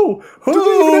 Who? Do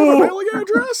they even have a Who? mailing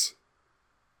address?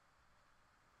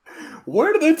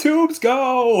 Where do the tubes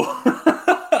go?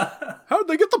 How'd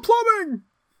they get the plumbing?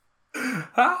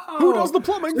 How? Who does the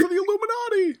plumbing for the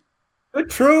Illuminati?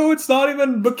 It's true, it's not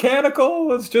even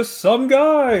mechanical. It's just some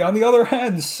guy on the other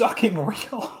hand sucking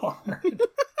real hard.